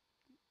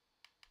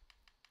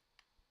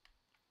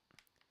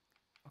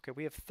 Okay,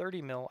 we have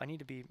 30 mil. I need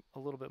to be a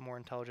little bit more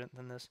intelligent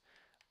than this.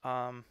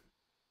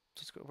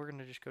 We're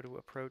gonna just go to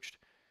approached.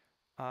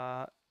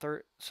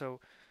 So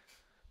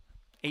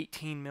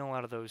 18 mil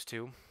out of those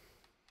two,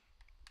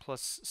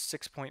 plus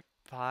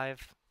 6.5.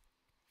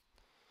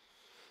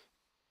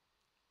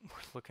 We're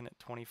looking at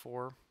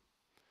 24.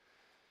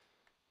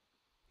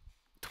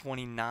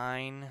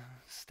 29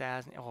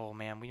 Stasny. Oh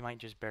man, we might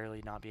just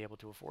barely not be able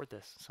to afford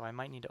this. So I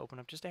might need to open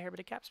up just a hair bit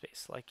of cap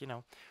space, like,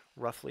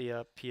 roughly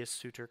a PS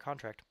Suter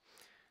contract.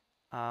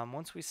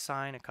 Once we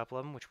sign a couple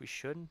of them, which we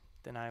should,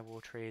 then I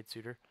will trade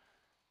Suter.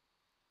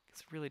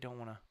 Because I really don't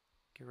want to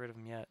get rid of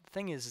him yet. The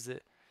thing is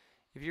that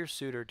if you're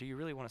Suter, do you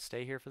really want to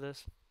stay here for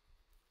this?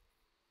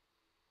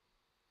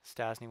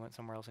 Stasny went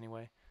somewhere else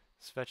anyway.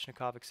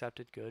 Svechnikov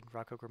accepted. Good.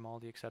 Rocco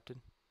Grimaldi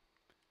accepted.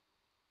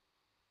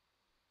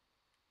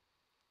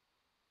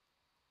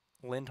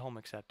 Lindholm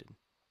accepted.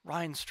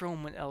 Ryan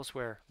Strome went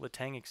elsewhere.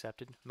 Letang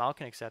accepted.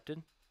 Malkin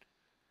accepted.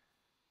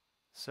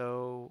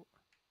 So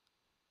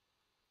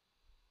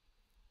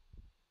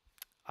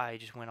I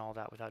just went all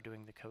that without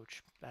doing the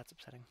coach. That's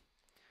upsetting.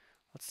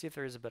 Let's see if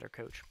there is a better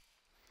coach.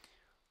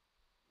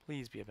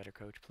 Please be a better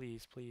coach.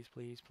 Please, please,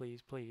 please,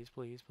 please, please,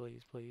 please,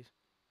 please, please.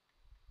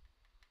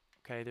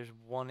 Okay, there's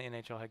one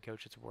NHL head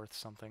coach that's worth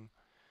something.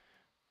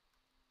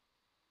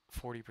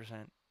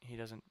 40%. He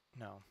doesn't.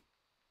 No.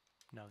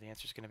 No, the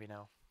answer is going to be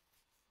no.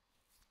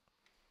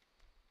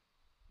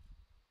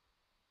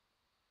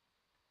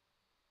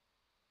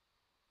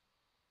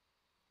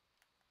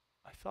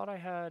 thought I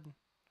had...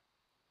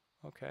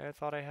 Okay, I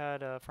thought I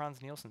had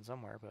Franz Nielsen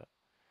somewhere, but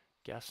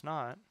guess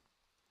not.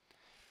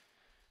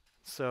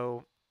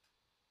 So,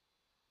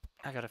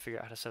 I gotta figure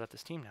out how to set up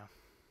this team now.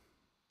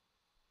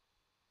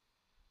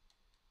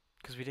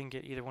 Because we didn't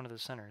get either one of the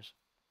centers.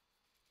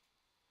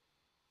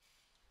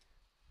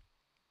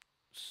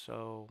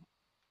 So,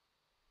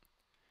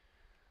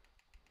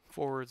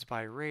 forwards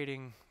by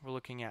rating, we're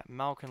looking at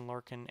Malkin,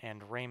 Larkin,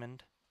 and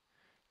Raymond.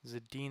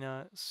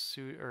 Zadina,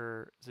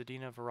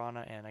 Zadina,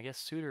 Verana, and I guess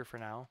Suter for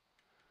now.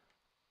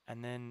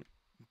 And then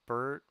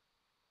Berggren.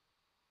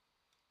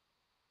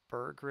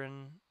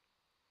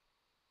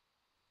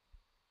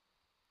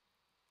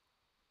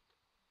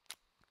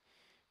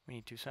 We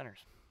need two centers.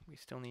 We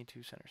still need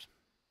two centers.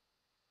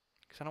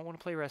 Because I don't want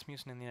to play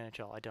Rasmussen in the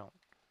NHL. I don't.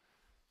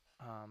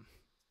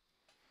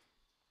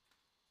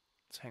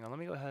 So hang on. Let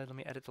me go ahead. Let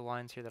me edit the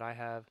lines here that I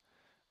have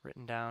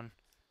written down.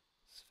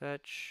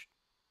 Svetch.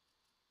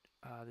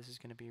 This is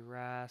going to be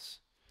Ras.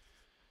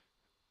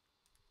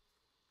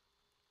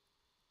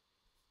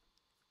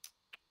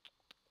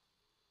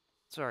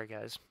 Sorry,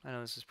 guys. I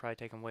know this is probably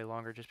taking way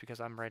longer just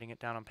because I'm writing it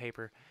down on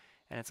paper.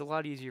 And it's a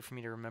lot easier for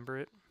me to remember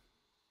it.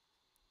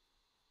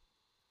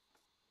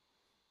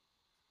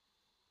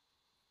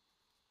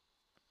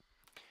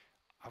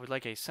 I would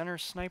like a center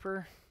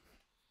sniper.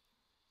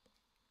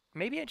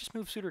 Maybe I just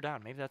move Suter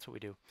down. Maybe that's what we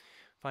do.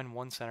 Find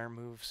one center,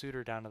 move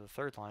Suter down to the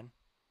third line.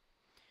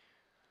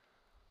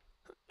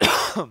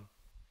 But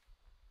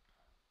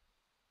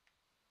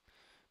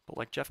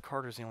like Jeff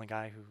Carter's the only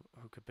guy who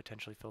could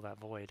potentially fill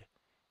that void.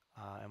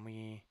 And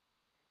we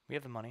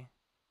have the money.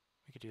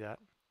 We could do that.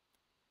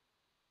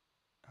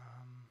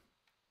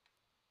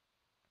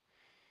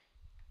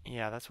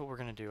 Yeah, that's what we're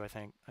going to do, I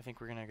think. I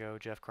think we're going to go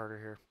Jeff Carter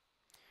here.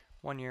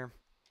 1 year.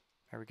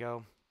 There we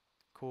go.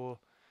 Cool.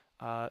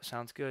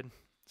 Sounds good.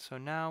 So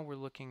now we're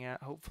looking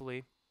at,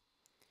 hopefully,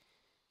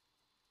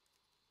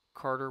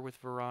 Carter with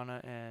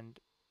Verana and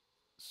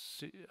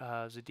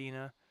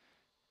Zadina,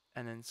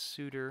 and then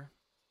Suter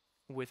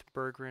with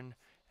Berggren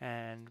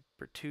and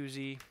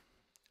Bertuzzi.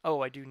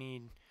 Oh, I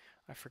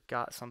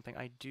forgot something.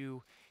 I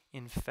do,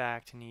 in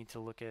fact, need to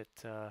look at,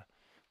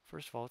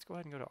 first of all, let's go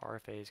ahead and go to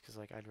RFAs, because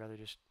like, I'd rather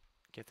just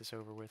get this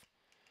over with.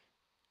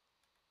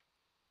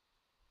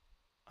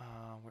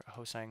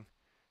 Hosang,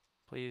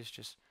 please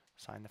just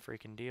sign the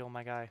freaking deal,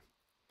 my guy.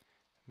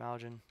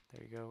 Malgin,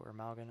 there you go, or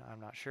Malgin, I'm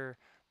not sure.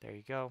 There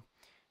you go.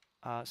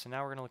 So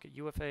now we're going to look at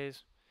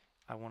UFAs.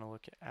 I want to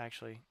look at,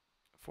 actually,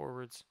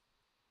 forwards,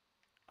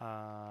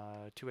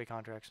 two-way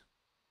contracts.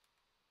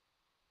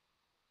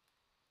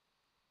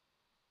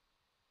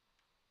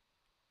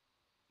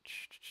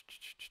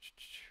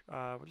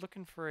 We're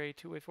looking for a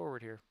two-way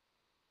forward here.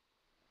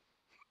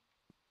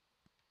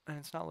 And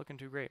it's not looking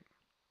too great.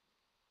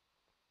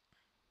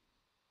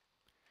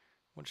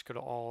 We'll just go to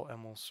all,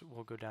 and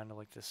we'll go down to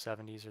like the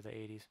 70s or the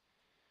 80s.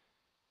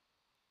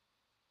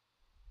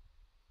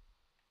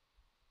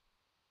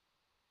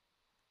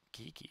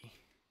 Geeky.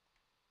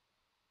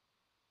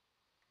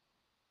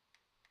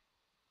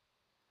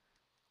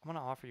 I'm gonna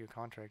offer you a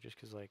contract just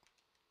because, like,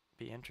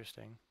 be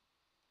interesting.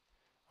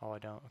 Oh, I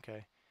don't.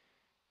 Okay.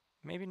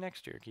 Maybe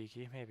next year,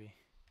 Geeky. Maybe.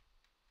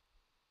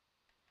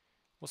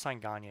 We'll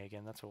sign Gagne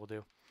again. That's what we'll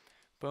do.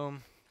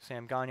 Boom.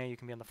 Sam Gagne, you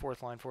can be on the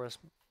fourth line for us.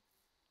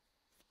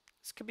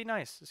 This could be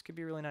nice. This could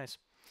be really nice.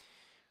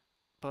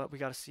 But we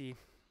gotta see.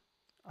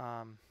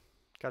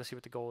 Gotta see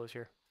what the goal is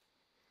here.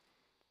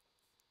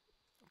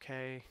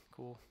 Okay.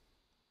 Cool.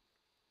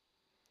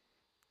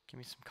 Give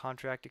me some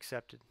contract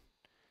accepted.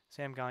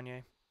 Sam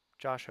Gagne,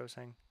 Josh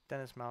Hosang,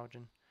 Dennis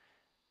Malgin.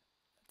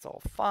 It's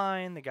all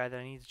fine. The guy that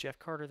I need is Jeff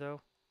Carter, though.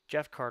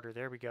 Jeff Carter,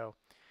 there we go.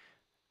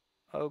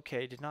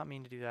 Okay, did not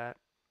mean to do that.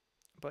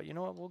 But you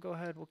know what? We'll go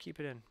ahead. We'll keep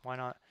it in. Why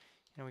not?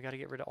 You know, we got to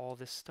get rid of all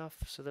this stuff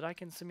so that I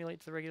can simulate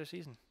to the regular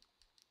season.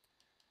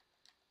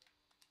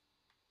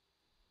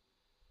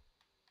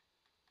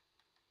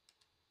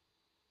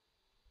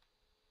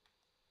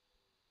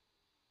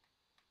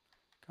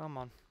 Come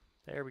on.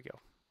 There we go.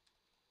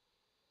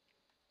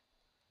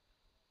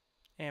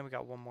 And we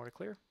got one more to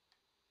clear.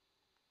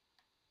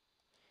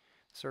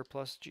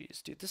 Surplus.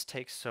 Jeez, dude, this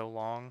takes so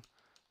long.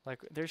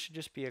 Like, there should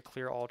just be a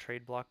clear all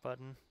trade block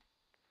button.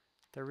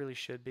 There really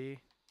should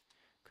be.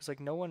 Because, like,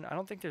 no one, I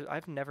don't think there's,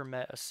 I've never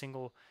met a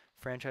single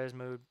franchise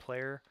mode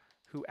player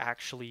who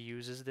actually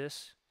uses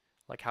this,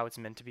 like how it's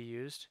meant to be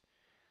used.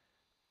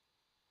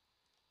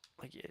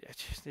 Like,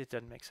 it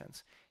doesn't make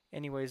sense.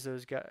 Anyway, though,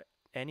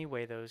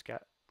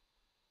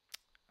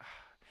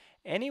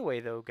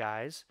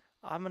 guys,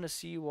 I'm going to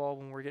see you all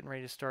when we're getting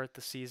ready to start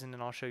the season,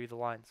 and I'll show you the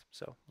lines.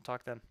 So, we'll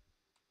talk then.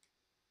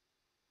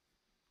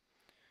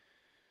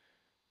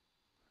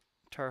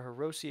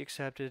 Tarharosi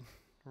accepted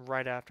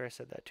right after I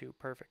said that too.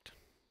 Perfect.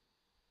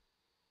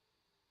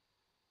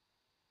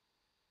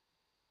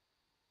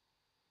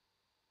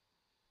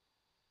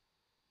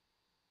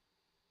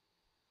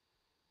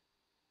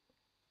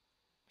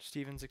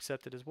 Stevens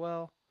accepted as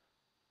well.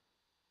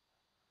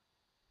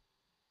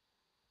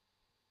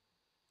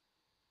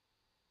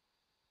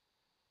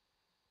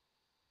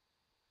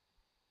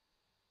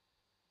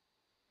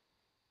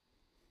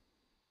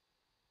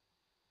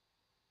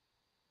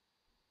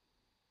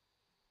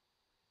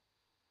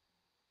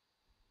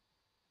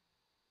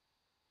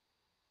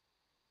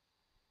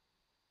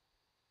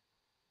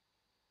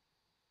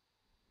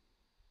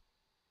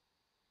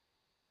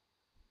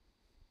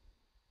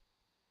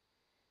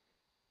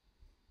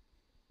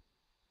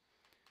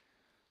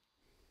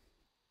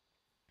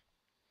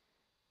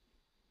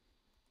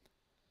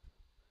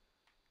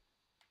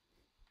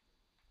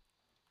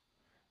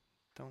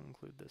 Don't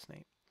include this,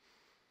 Nate.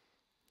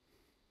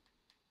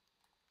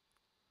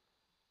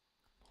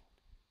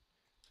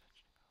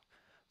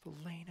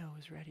 Valeno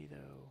is ready,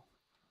 though.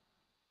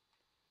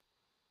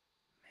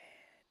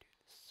 Man, dude,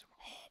 this is so...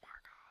 Oh, my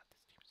God.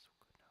 This team is so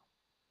good now.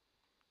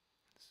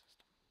 In the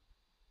system.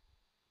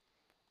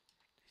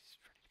 He's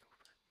ready to go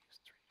for it.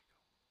 Houston's ready to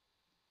go.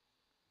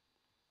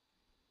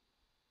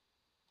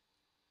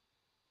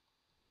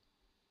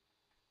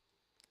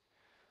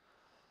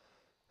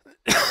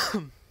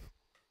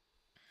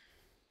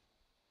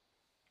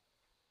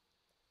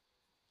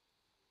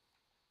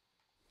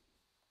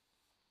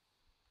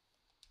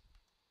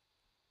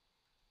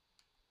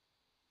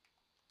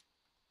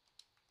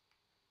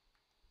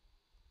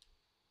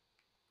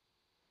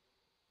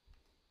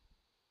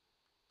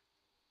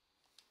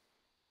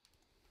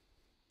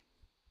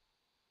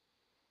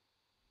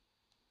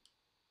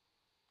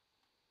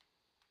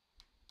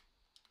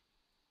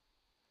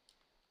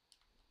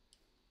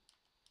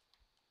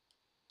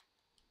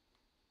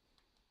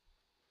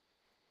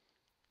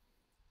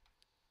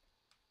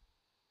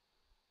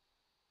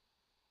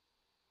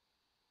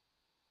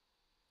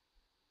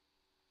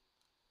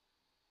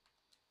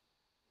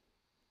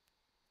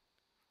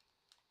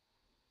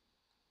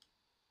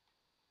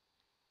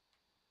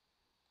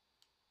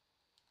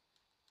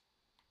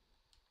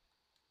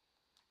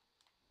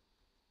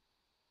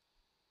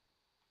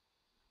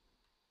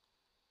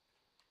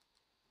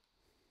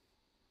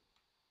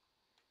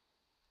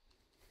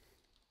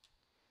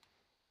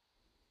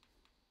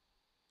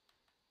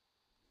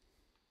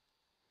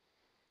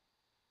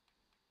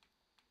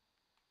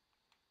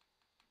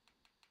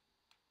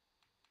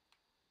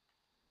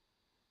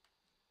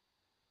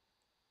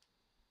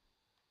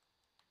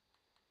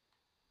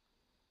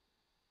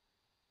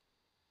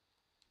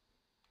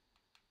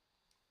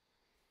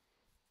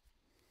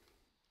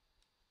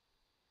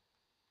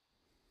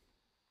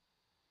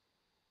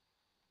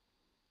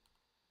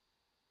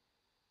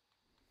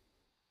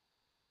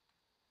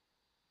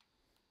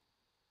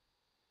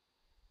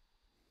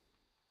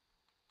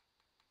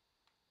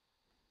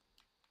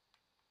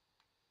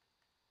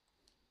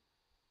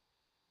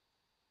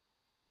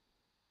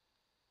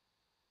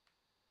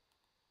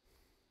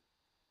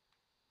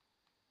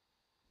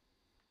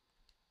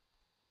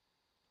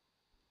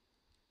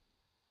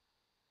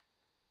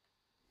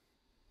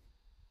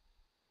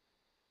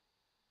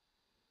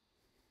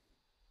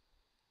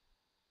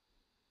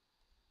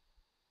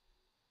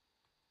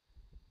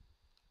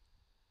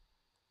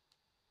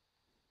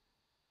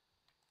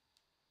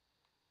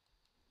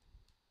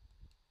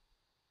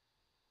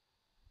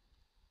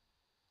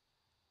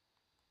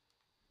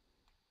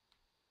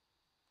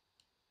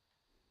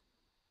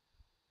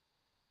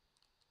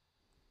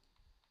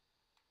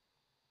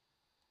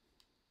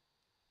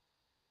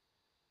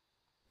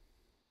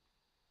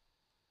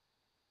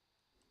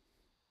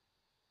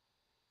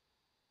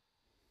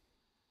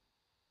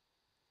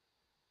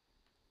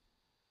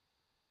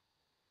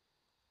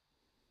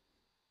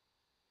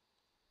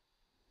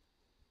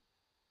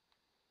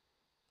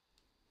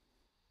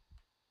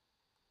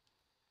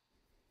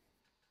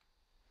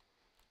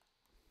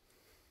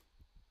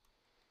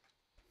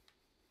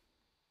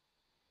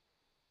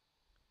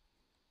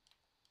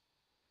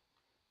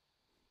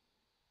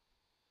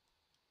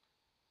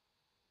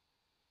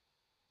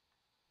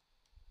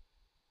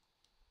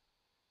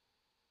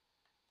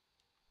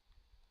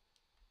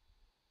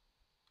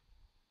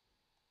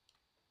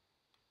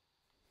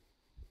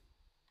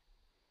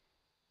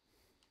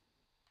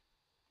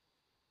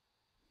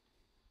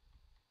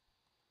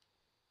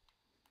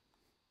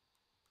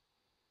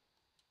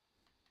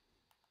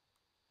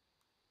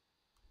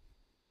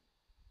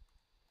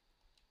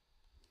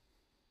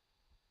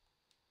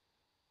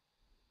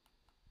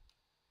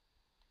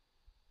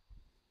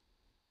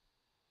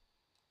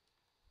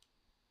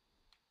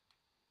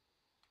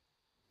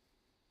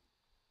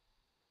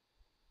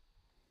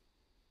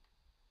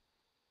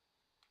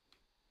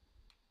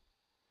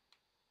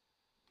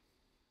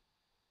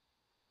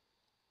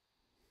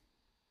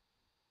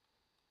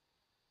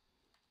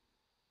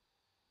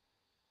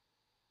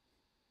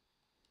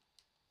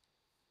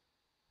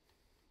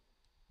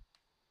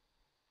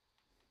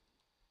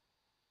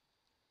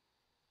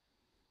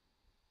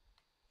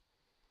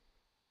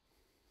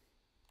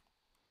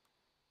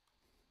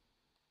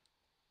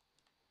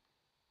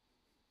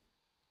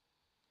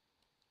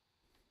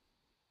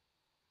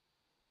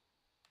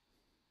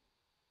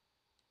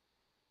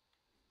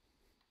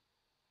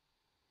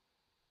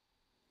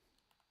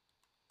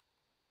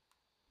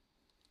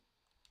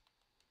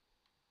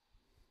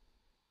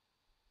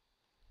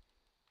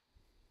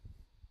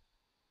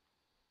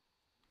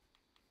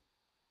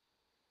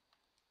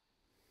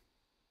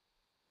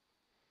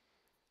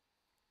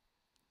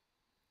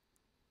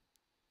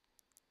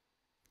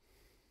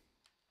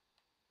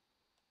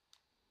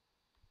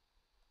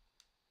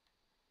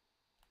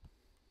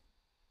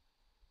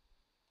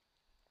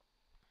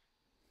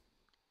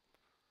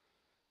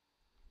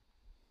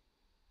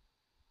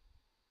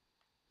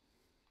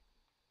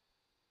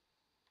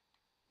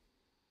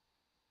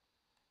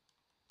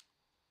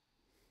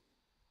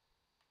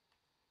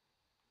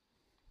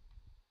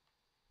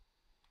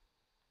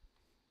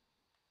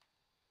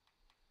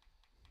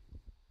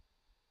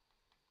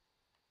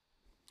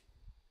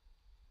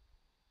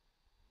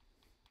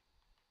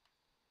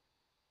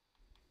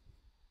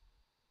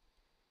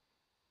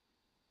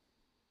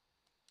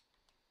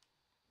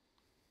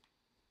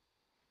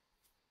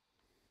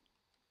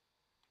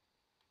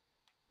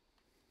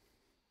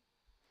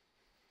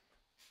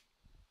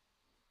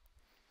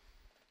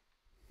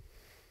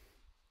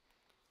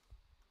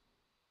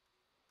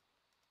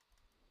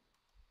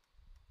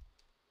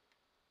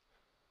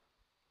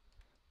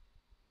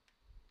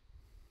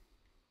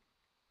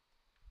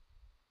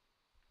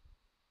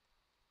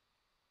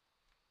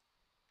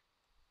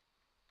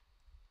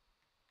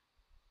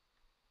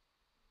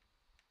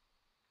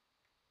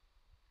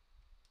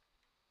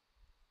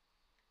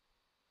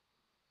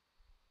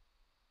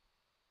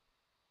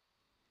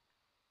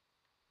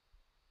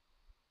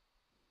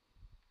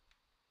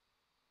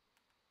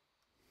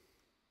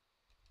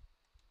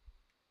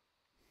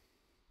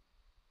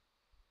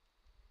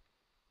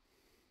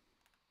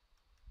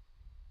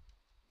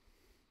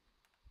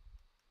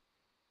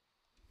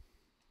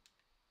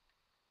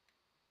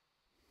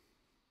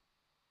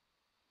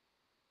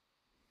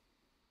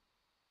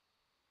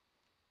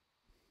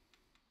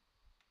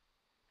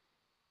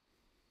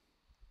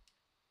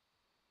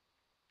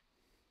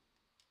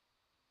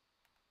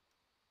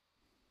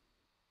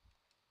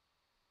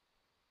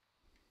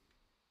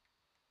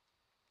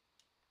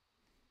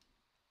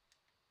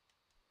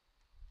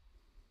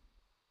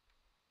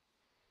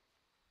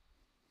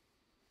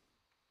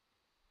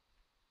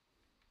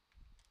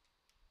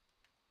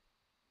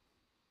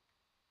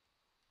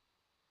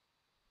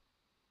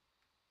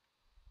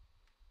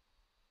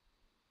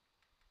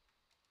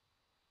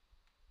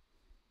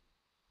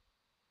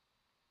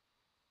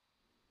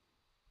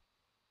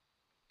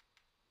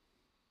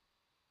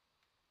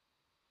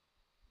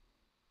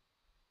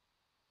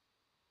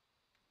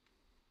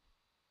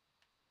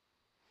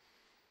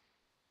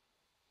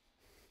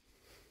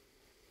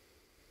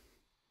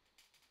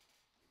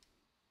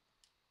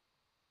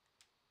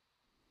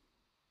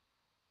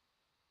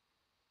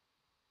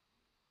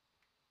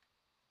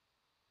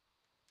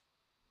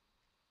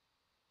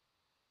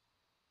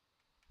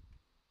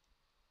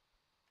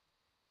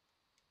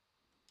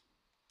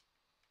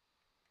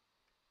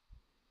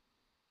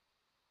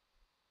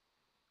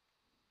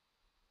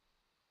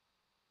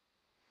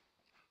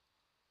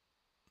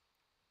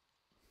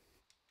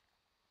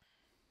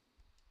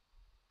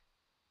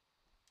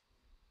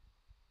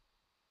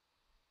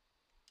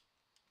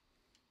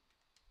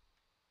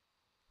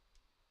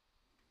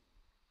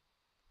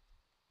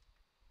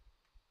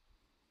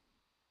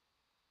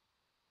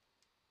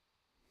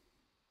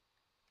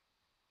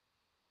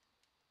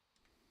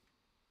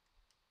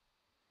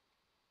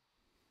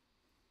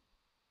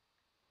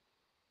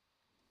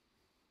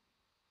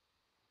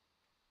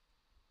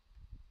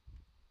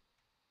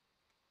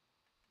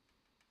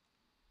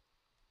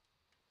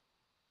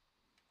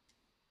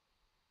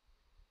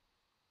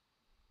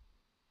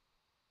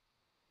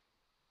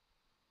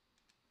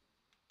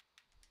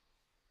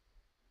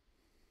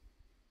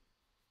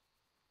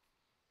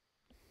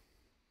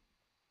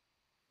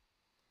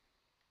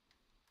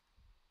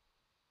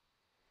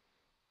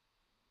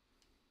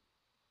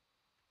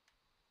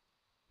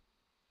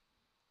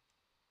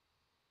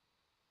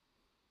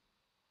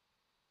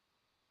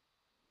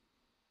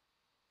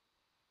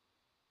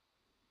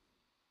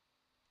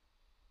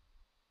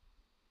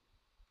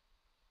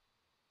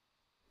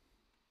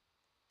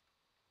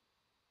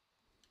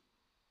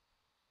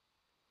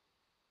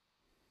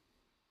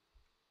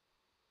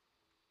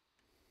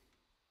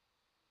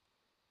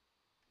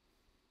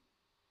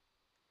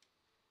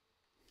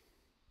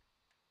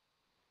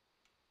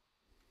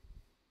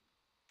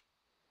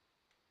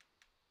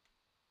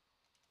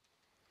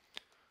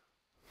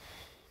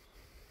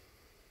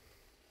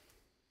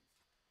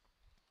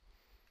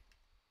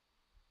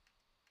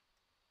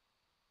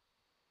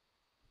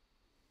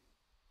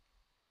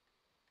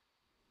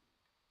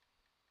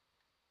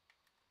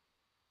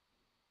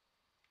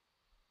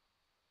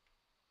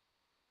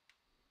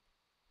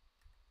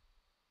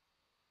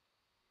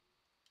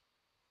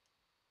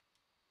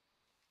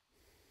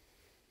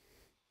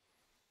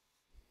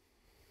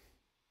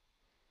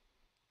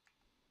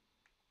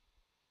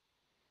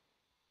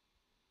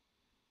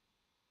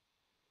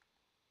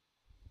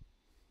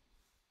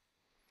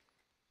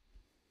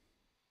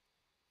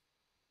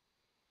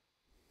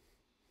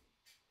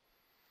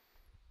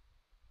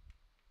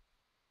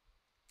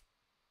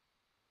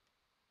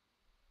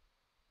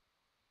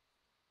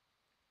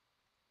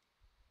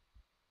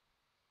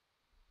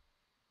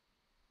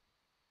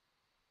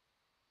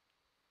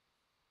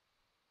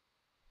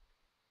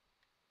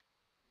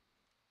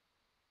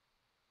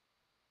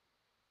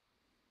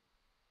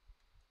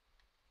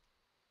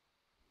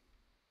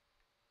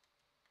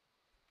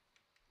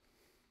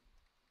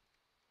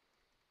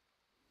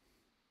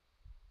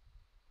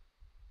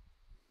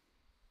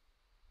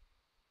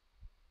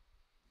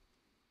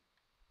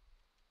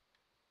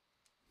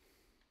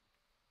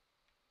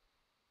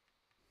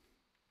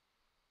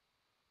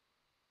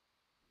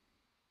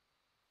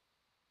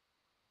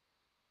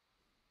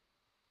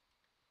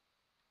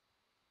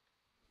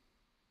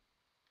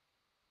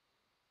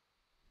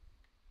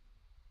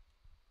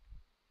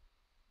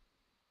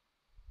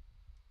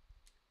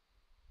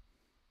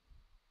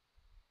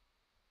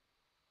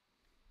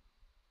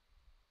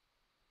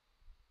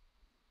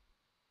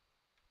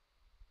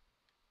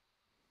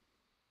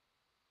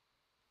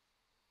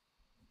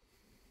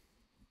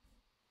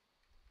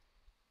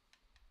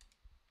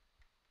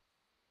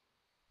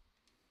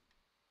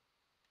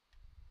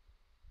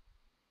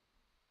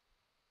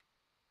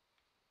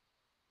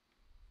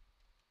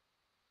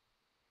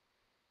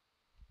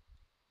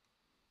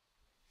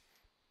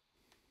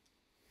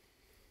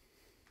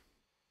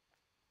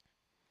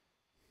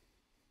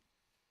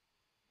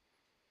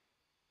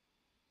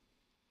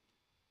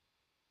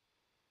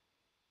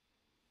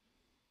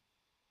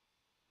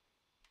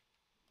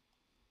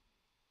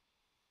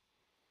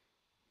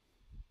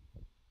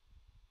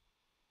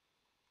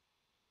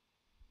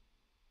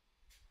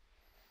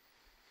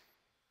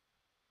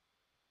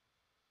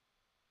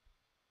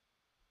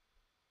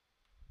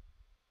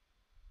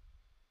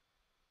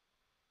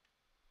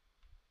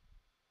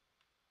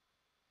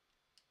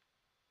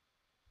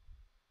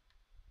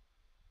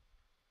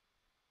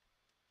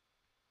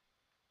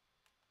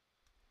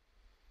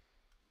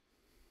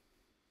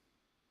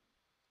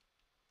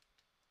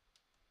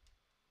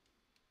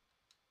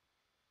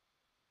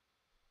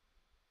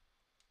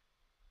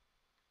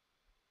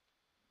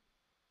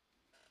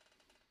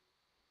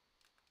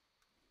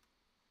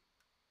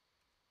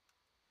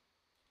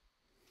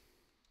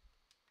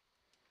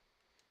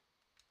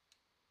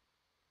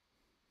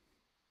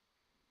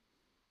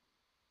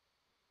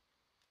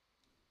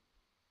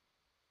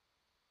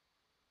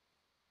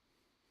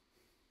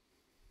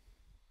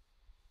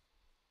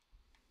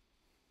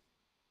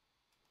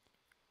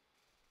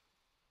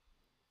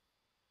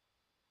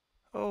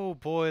 Oh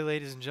boy,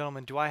 ladies and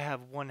gentlemen, do I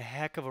have one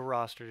heck of a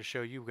roster to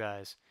show you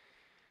guys.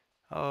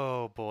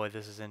 Oh boy,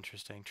 this is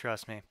interesting.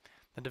 Trust me.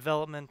 The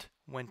development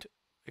went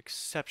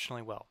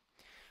exceptionally well.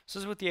 So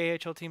this is what the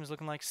AHL team is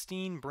looking like.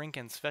 Steen, Brink,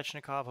 and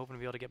Svechnikov, hoping to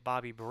be able to get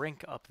Bobby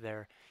Brink up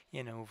there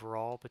in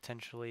overall.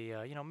 Potentially,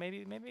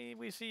 maybe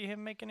we see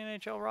him make an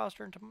NHL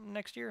roster into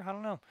next year. I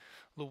don't know.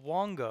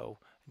 Luongo,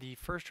 the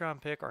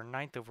first-round pick, our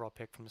ninth overall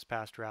pick from this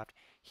past draft,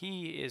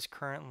 he is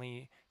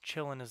currently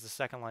chilling as the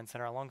second-line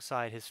center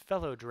alongside his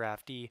fellow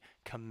draftee,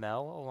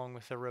 Kamel, along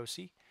with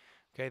Rossi.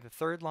 Okay, the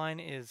third line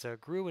is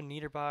Grew and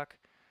Niederbach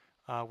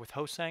with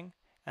Hosang,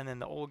 and then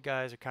the old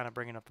guys are kind of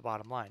bringing up the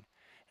bottom line.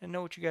 And I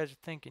know what you guys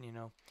are thinking,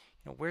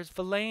 where's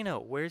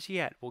Veleno? Where's he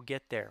at? We'll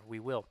get there. We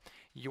will.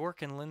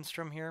 York and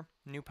Lindstrom here.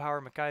 New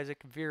Power,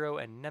 McIsaac, Vero,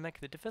 and Nemec.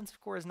 The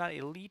defensive core is not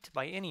elite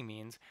by any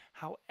means.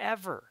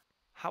 However,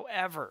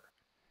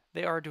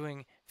 they are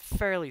doing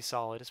fairly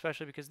solid,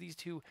 especially because these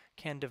two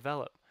can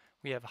develop.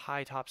 We have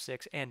high top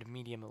six and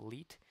medium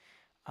elite.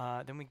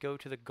 Then we go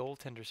to the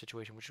goaltender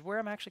situation, which is where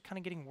I'm actually kind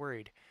of getting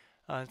worried.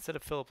 Instead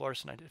of Philip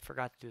Larson, I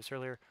forgot to do this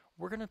earlier.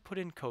 We're gonna put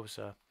in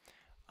Kosa.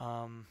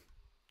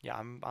 Yeah,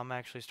 I'm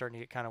actually starting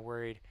to get kind of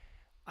worried.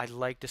 I'd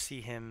like to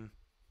see him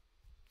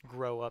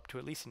grow up to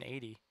at least an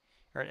 80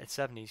 or a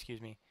 70,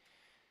 excuse me.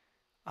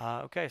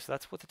 Okay, so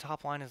that's what the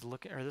top line is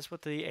looking, or this is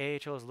what the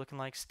AHL is looking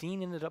like.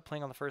 Steen ended up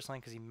playing on the first line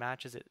because he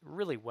matches it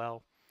really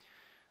well.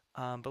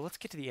 But let's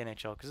get to the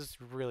NHL because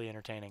it's really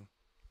entertaining.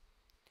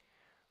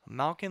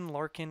 Malkin,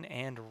 Larkin,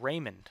 and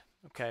Raymond.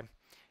 Okay,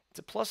 it's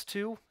a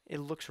 +2. It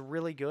looks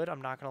really good.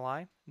 I'm not gonna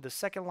lie. The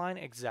second line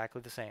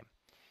exactly the same.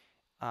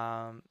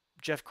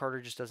 Jeff Carter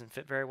just doesn't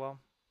fit very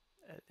well.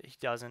 He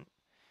doesn't.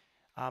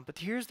 But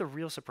here's the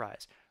real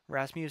surprise.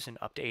 Rasmussen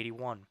up to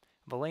 81.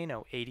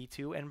 Veleno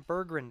 82 and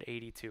Berggren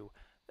 82.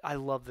 I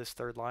love this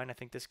third line. I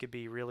think this could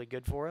be really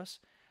good for us.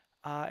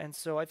 And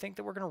so I think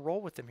that we're going to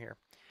roll with them here.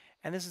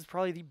 And this is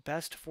probably the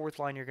best fourth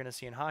line you're going to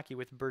see in hockey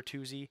with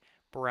Bertuzzi,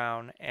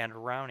 Brown, and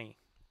Rowney.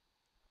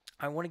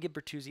 I want to give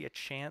Bertuzzi a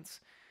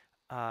chance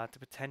to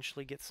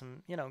potentially get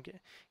some,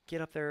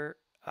 get up there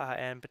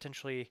and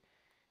potentially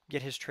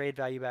get his trade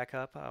value back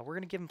up. We're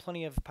going to give him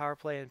plenty of power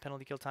play and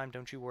penalty kill time.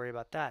 Don't you worry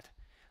about that.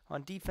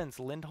 On defense,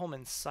 Lindholm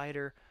and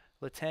Sider,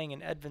 Letang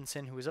and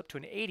Edvinson, who was up to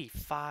an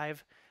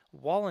 85.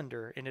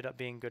 Wallander ended up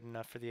being good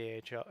enough for the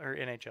AHL or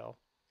NHL,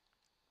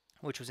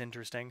 which was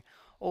interesting.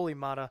 Oli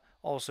Mata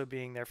also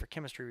being there for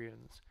chemistry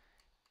reasons.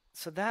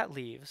 So that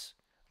leaves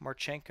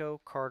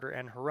Marchenko, Carter,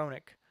 and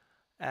Hronek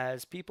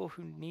as people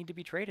who need to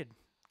be traded.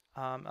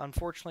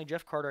 Unfortunately,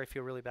 Jeff Carter I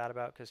feel really bad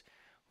about because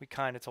we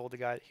kind of told the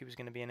guy that he was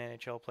going to be an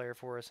NHL player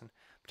for us and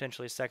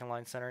potentially a second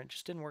line center. It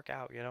just didn't work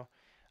out,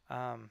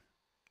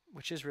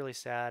 which is really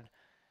sad.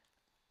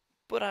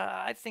 But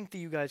I think that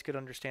you guys could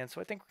understand.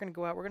 So I think we're going to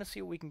go out. We're going to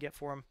see what we can get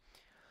for him.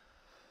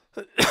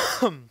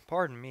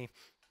 Pardon me.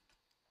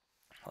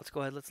 Let's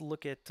go ahead. Let's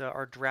look at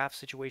our draft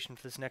situation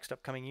for this next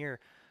upcoming year.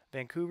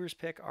 Vancouver's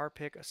pick, our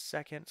pick, a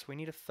second. So we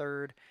need a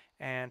third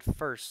and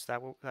first.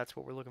 That's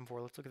what we're looking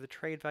for. Let's look at the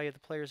trade value of the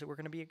players that we're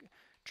going to be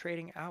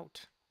trading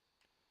out.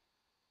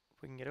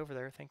 If we can get over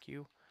there, thank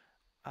you.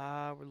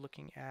 We're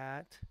looking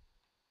at,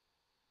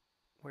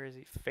 where is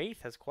he?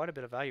 Faith has quite a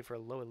bit of value for a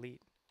low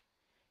elite.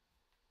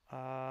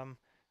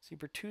 See,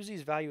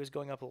 Bertuzzi's value is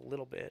going up a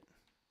little bit.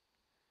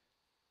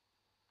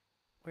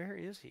 Where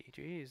is he?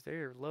 Jeez,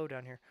 they're low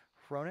down here.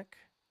 Hronek,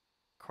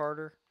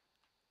 Carter,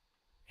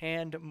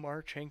 and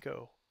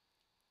Marchenko.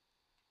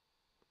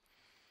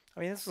 I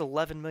mean, this is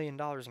 $11 million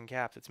in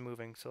cap that's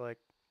moving, so,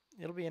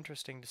 it'll be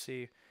interesting to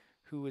see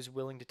who is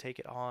willing to take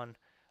it on.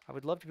 I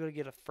would love to be able to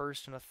get a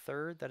first and a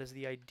third. That is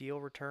the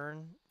ideal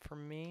return for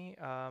me.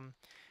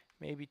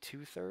 Maybe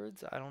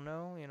 2/3. I don't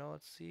know.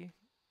 Let's see.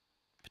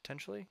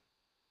 Potentially.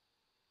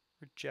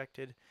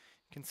 Rejected.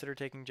 Consider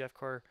taking Jeff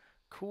Carter.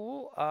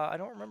 Cool. I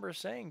don't remember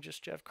saying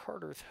just Jeff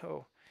Carter,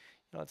 though.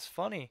 It's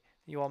funny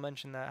you all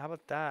mentioned that. How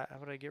about that? How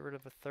about I get rid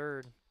of a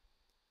third?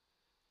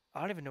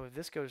 I don't even know if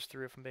this goes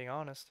through, if I'm being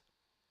honest.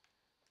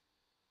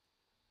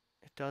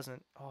 It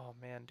doesn't. Oh,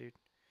 man, dude.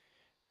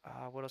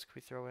 What else could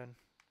we throw in?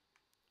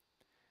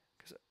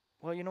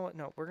 Well, you know what?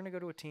 No, we're going to go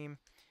to a team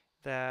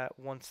that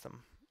wants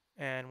them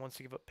and wants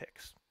to give up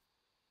picks.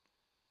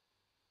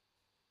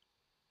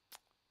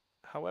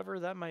 However,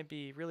 that might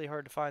be really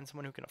hard to find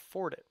someone who can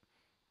afford it.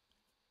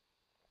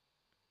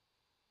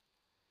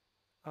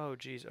 Oh,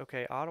 geez.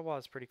 Okay, Ottawa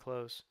is pretty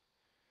close.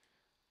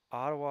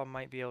 Ottawa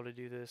might be able to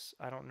do this.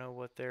 I don't know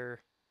what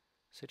their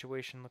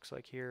situation looks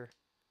like here.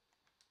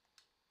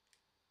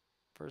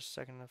 First,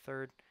 second, and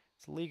third.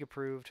 It's league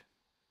approved.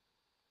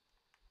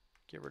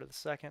 Get rid of the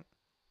second.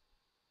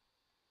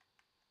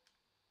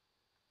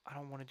 I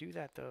don't want to do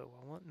that, though.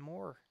 I want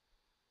more.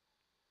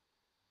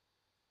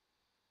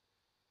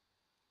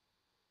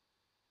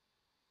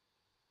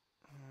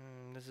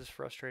 This is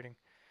frustrating.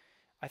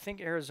 I think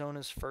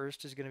Arizona's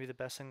first is going to be the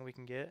best thing that we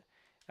can get,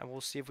 and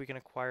we'll see if we can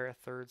acquire a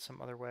third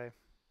some other way.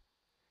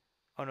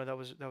 Oh no, that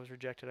was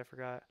rejected. I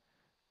forgot.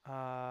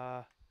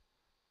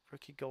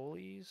 Rookie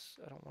goalies.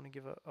 I don't want to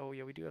give a. Oh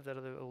yeah, we do have that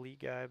other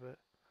elite guy, but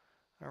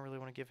I don't really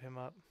want to give him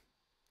up.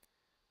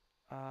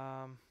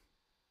 Um,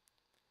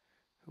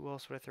 who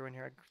else would I throw in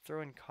here? I'd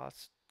throw in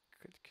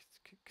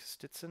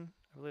Kostitsin.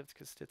 I believe it's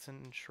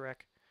Kostitsin and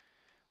Shrek.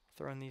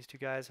 Throw in these two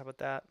guys. How about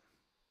that?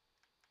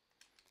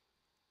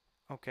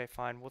 Okay,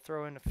 fine. We'll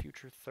throw in a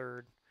future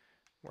third.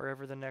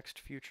 Wherever the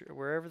next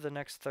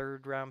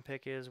third round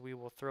pick is, we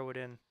will throw it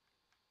in.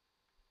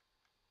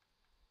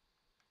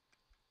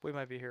 We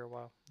might be here a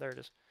while. There it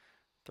is.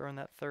 Throw in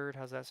that third.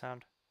 How's that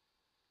sound?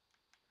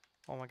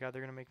 Oh my god,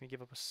 they're going to make me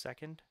give up a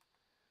second.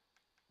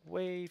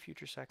 Way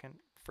future second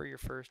for your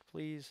first,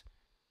 please.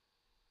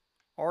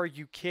 Are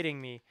you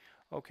kidding me?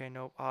 Okay,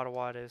 nope.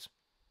 Ottawa it is.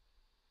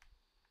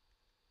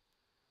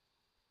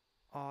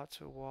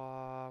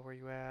 Ottawa, where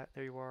you at?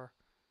 There you are.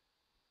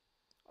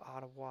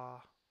 Ottawa.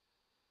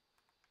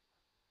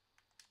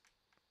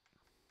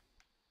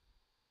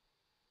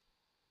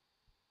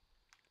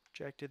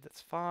 Rejected,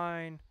 that's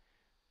fine.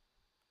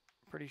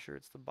 Pretty sure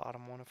it's the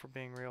bottom one if we're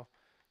being real.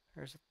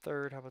 There's a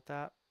third, how about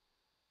that?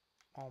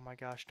 Oh my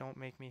gosh, don't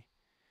make me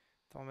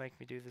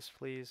do this,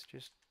 please.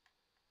 Just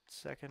a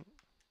second.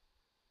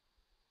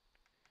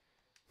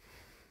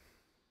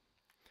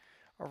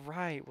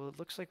 Alright, well it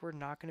looks like we're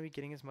not going to be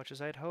getting as much as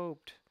I'd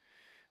hoped,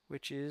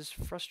 which is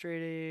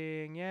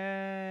frustrating.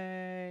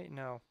 Yay!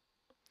 No.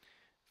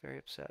 Very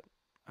upset.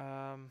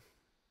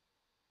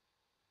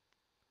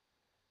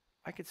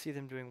 I could see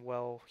them doing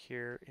well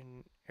here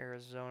in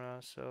Arizona,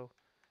 so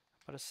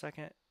about a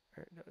second.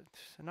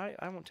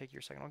 I won't take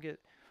your second. I'll get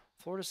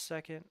Florida's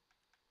second,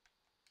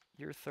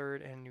 your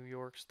third, and New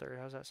York's third.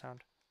 How's that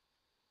sound?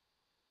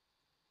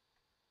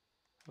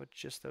 With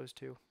just those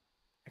two.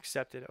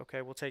 Accepted.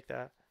 Okay, we'll take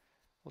that.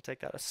 We'll take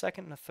that. A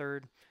second and a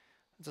third.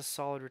 That's a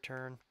solid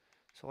return.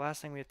 So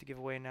last thing we have to give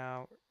away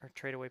now, or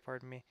trade away,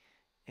 pardon me,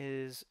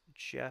 is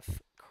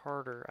Jeff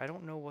Carter. I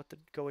don't know what the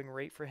going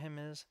rate for him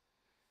is.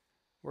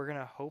 We're going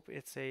to hope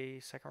it's a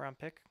second round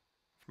pick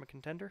from a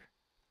contender.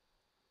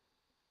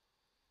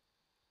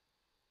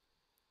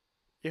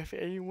 If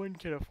anyone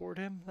can afford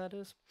him, that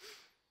is.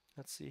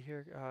 Let's see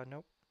here.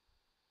 Nope.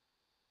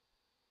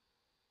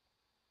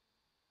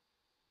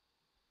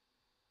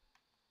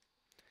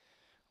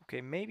 Okay,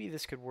 maybe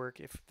this could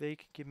work if they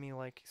could give me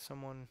like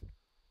someone.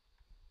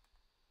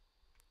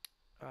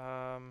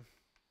 All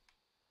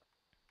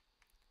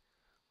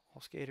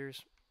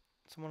skaters.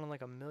 Someone on like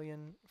 $1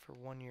 million for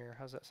 1 year.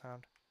 How's that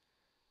sound?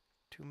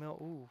 2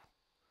 mil.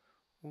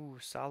 Ooh,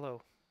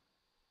 Salo.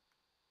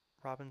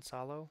 Robin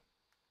Salo.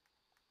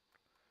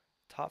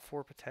 Top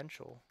 4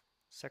 potential.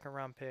 Second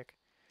round pick.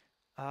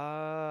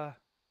 Problem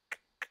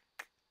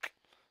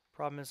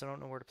is I don't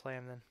know where to play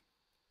him then.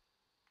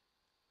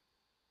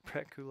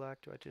 Brett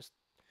Kulak. Do I just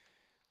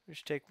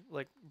take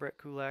like Brett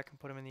Kulak and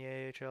put him in the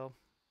AHL?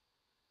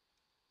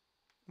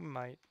 We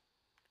might.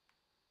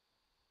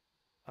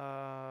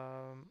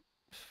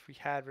 We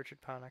had Richard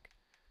Panik.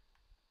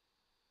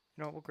 You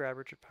know what? We'll grab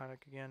Richard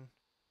Panik again.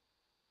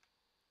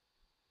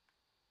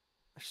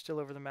 They're still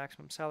over the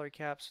maximum salary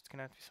cap, so it's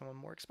gonna have to be someone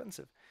more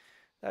expensive.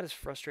 That is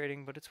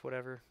frustrating, but it's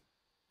whatever,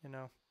 you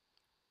know.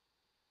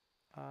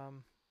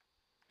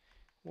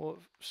 We'll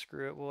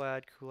screw it. We'll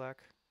add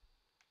Kulak.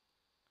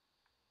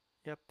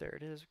 Yep, there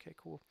it is. Okay,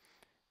 cool.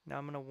 Now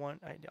I'm gonna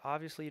want.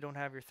 Obviously, you don't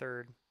have your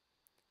third,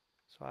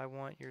 so I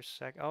want your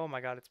second. Oh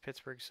my God, it's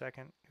Pittsburgh's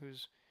second,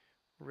 who's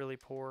really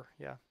poor.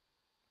 Yeah,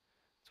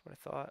 that's what I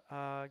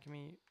thought. Give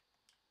me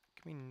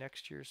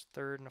next year's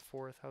third and a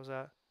fourth. How's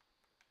that?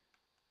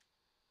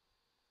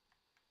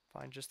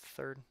 Fine, just the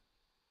third.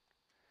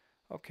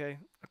 Okay,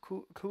 a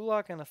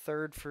Kulak and a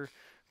third for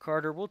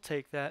Carter. We'll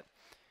take that.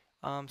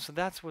 So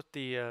that's what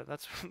the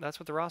that's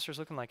what the roster is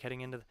looking like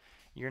heading into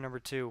year number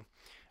 2.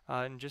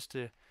 And just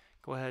to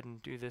go ahead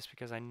and do this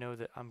because I know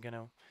that I'm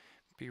gonna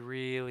be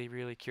really,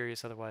 really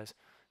curious otherwise.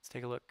 Let's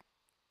take a look.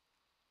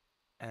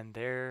 And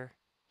there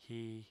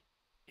he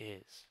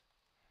is,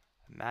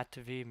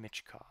 Matvey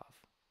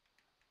Michkov.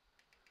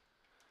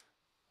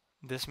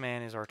 This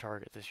man is our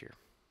target this year.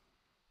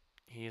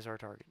 He is our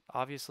target.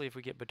 Obviously, if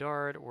we get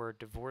Bedard or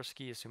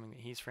Dvorsky, assuming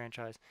that he's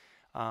franchise,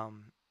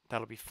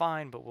 that'll be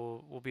fine. But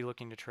we'll be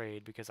looking to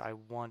trade because I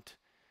want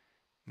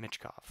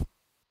Michkov.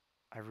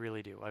 I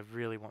really do. I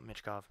really want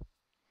Michkov.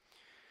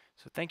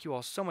 So thank you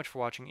all so much for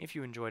watching. If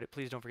you enjoyed it,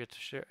 please don't forget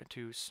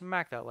to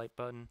smack that like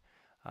button.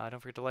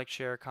 Don't forget to like,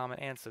 share, comment,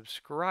 and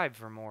subscribe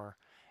for more.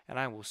 And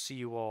I will see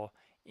you all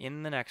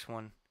in the next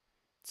one.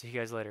 See you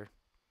guys later.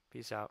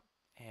 Peace out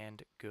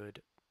and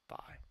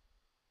goodbye.